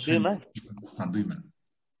यो प्लस 2 मा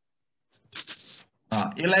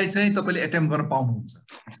यसलाई चाहिँ तपाईले अटेम्प्ट गर्न पाउनुहुन्छ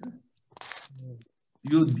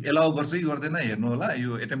यो एलाउ गर्छ कि गर्दैन हेर्नु होला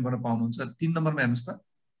यो अटेम्प्ट गर्न पाउनुहुन्छ 3 नम्बरमा हेर्नुस् त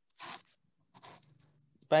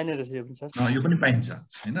पाइने रहेछ यो पनि सर। यो पनि पाइन्छ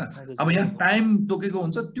हैन। अब यहाँ टाइम तोकेको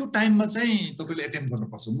हुन्छ, त्यो टाइममा चाहिँ तपाईले एटेम्प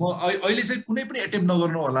गर्नुपर्छ। म अहिले चाहिँ कुनै पनि एटेम्प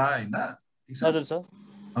नगर्नु होला हैन, ठीक छ? हजुर सर।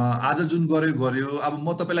 आज जुन गर्यो, अब म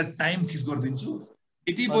तपाईलाई टाइम फिक्स गरिदिन्छु,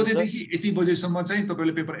 यति बजेदेखि यति बजेसम्म चाहिँ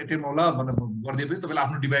तपाईले पेपर एटेम्प होला भनेर गरिदिएपछि तपाईले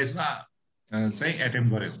आफ्नो डिभाइसमा चाहिँ एटेम्प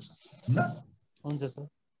गरे हुन्छ हैन। हुन्छ सर।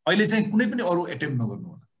 अहिले चाहिँ कुनै पनि अरु एटेम्प नगर्नु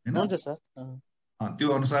होला हैन। हुन्छ सर। त्यो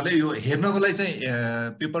अनुसारले यो हेर्नको लागि चाहिँ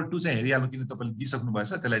पेपर 2 चाहिँ हेरिहाल्नु, किन तपाईले दिइसक्नु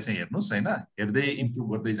भएछ, त्यसलाई चाहिँ हेर्नुस् हैन, हेर्दै इम्प्रुभ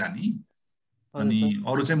गर्दै जानी। अनि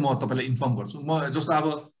अरु चाहिँ म तपाईलाई इन्फर्म गर्छु। म जस्तो अब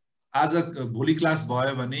आज भोलि क्लास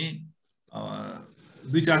भयो भने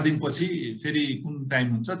 2-4 दिनपछि फेरि कुन टाइम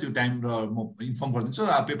हुन्छ त्यो टाइम र म इन्फर्म गरिदिन्छु।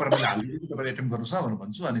 अब पेपर मैले हालिदिन्छु, तपाईले एटेम्प गर्नुस् भनेर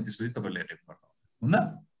भन्छु, अनि त्यसपछि तपाईले एटेम्प गर्नु हुन्न।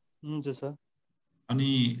 हुन्छ सर। अनि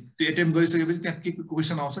त्यो एटेम्प गरिसकेपछि त्यहाँ के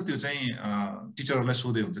क्वेशन आउँछ त्यो चाहिँ टिचरहरुलाई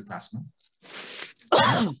सोधे हुन्छ क्लासमा।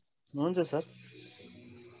 हुन्छ सर।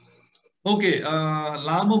 ओके,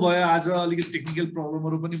 लामो भयो आज, अलिकति टेक्निकल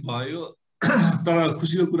प्रब्लमहरु पनि भयो, तर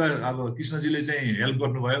खुसीको कुरा अब कृष्णजीले चाहिँ हेल्प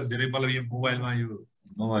गर्नुभयो धेरै, मतलब यो मोबाइलमा यो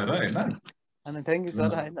नभएर हैन। अनि थ्यांक यू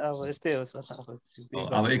सर। हैन अब यस्तै हो सर,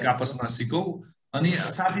 अब एक आपसमा सिकौ। अनि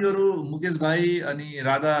साथीहरु मुकेश भाइ अनि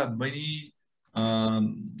राधा बहिनी,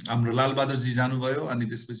 हाम्रो लालबहादुरजी जानुभयो, अनि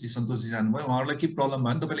त्यसपछि सन्तोषजी जानुभयो। उहाँहरुलाई के प्रब्लम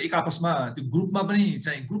भयो भने तपाईले एक आपसमा त्यो ग्रुपमा पनि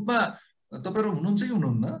चाहिँ, ग्रुपमा तपाईहरु हुनुहुन्छ कि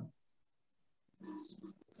हुनुहुन्न?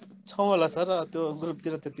 छौ होला सर, त्यो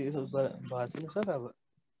ग्रुपतिर त्यति भएको छैन सर। अब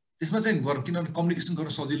त्यसमा चाहिँ किनभने कम्युनिकेसन गर्न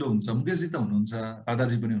सजिलो हुन्छ। मुकेशजी त हुनुहुन्छ,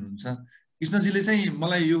 दादाजी पनि हुनुहुन्छ, कृष्णजीले चाहिँ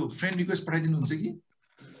मलाई यो फ्रेन्ड रिक्वेस्ट पठाइदिनुहुन्छ कि?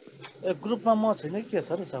 ग्रुपमा म छैन के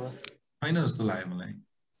सर? छैन जस्तो लाग्यो मलाई।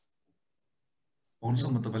 आउनुस्,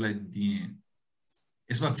 म तपाईलाई दिएँ,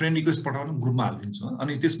 यसमा फ्रेन्ड रिक्वेस्ट पठाउनु, ग्रुपमा हालिदिन्छु।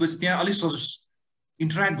 अनि त्यसपछि त्यहाँ अलि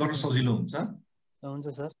इन्टरेक्ट गर्न सजिलो हुन्छ। हुन्छ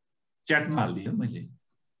सर। च्याटमा हालिदिएँ मैले।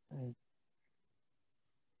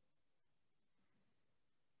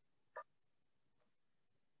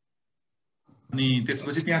 अनि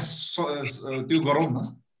त्यसपछि त्यहाँ त्यो गरौँ न।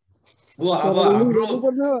 अब हाम्रो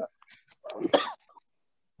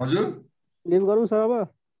हजुर लिभ गरौँ सर। अब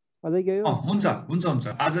अझै के हो? हुन्छ हुन्छ हुन्छ,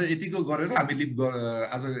 आज यतिको गरेर हामी लिभ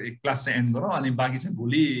आज एक क्लास चाहिँ एन्ड गरौँ, अनि बाँकी चाहिँ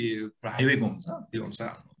भोलि हाइवेको हुन्छ त्यो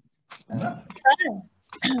अनुसार।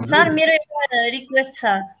 सर मेरो एउटा रिक्वेस्ट छ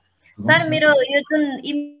सर, मेरो यो जुन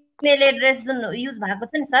इमेल एड्रेस जुन युज भएको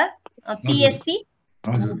छ नि सर, PSC,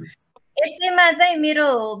 यसैमा चाहिँ मेरो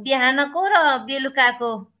बिहानको र बेलुकाको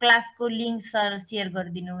क्लासको लिंक सर शेयर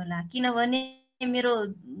गरिदिनु होला, किनभने मेरो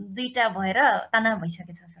दुईटा भएर तनाव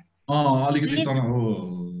भइसकेछ सर। अलिकति तनाव हो।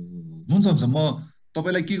 हुन्छ हुन्छ, म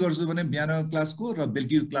तपाईलाई के गर्छु भने बिहान क्लासको र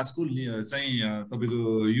बेलुकी क्लासको चाहिँ तपाईको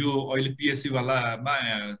यो अहिले PSC वालामा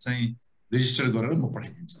चाहिँ रेजिस्टर गरेर म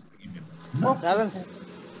पठाइदिन्छु इमेल।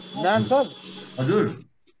 नारायण सर, हजुर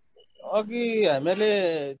अघि हामीले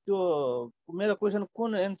त्यो मेरो क्वेशन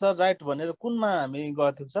कुन एन्सर राइट भनेर कुनमा हामी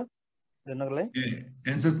गर्थ्यौं सर हेर्नको लागि?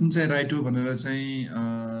 एन्सर कुन चाहिँ राइट हो भनेर चाहिँ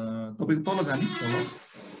तपाईको तल जानी,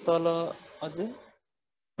 तल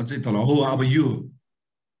अझै तल हो। अब यो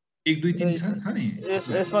 1 2 3 छ नि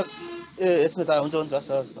यसमा। यसमा त हुन्छ हुन्छ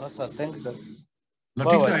sir. Sir thank you sir. ल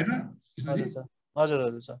ठीक छ हैन हजुर सर। हजुर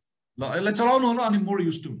हजुर सर। ल यसलाई चलाउनु होला, अनि मोर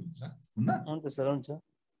युज टु हुन्छ हुन्न। हुन्छ सर। हुन्छ,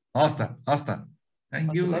 हस् त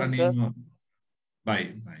थ्यांक यू। अनि bye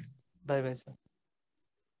bye bye bye sir.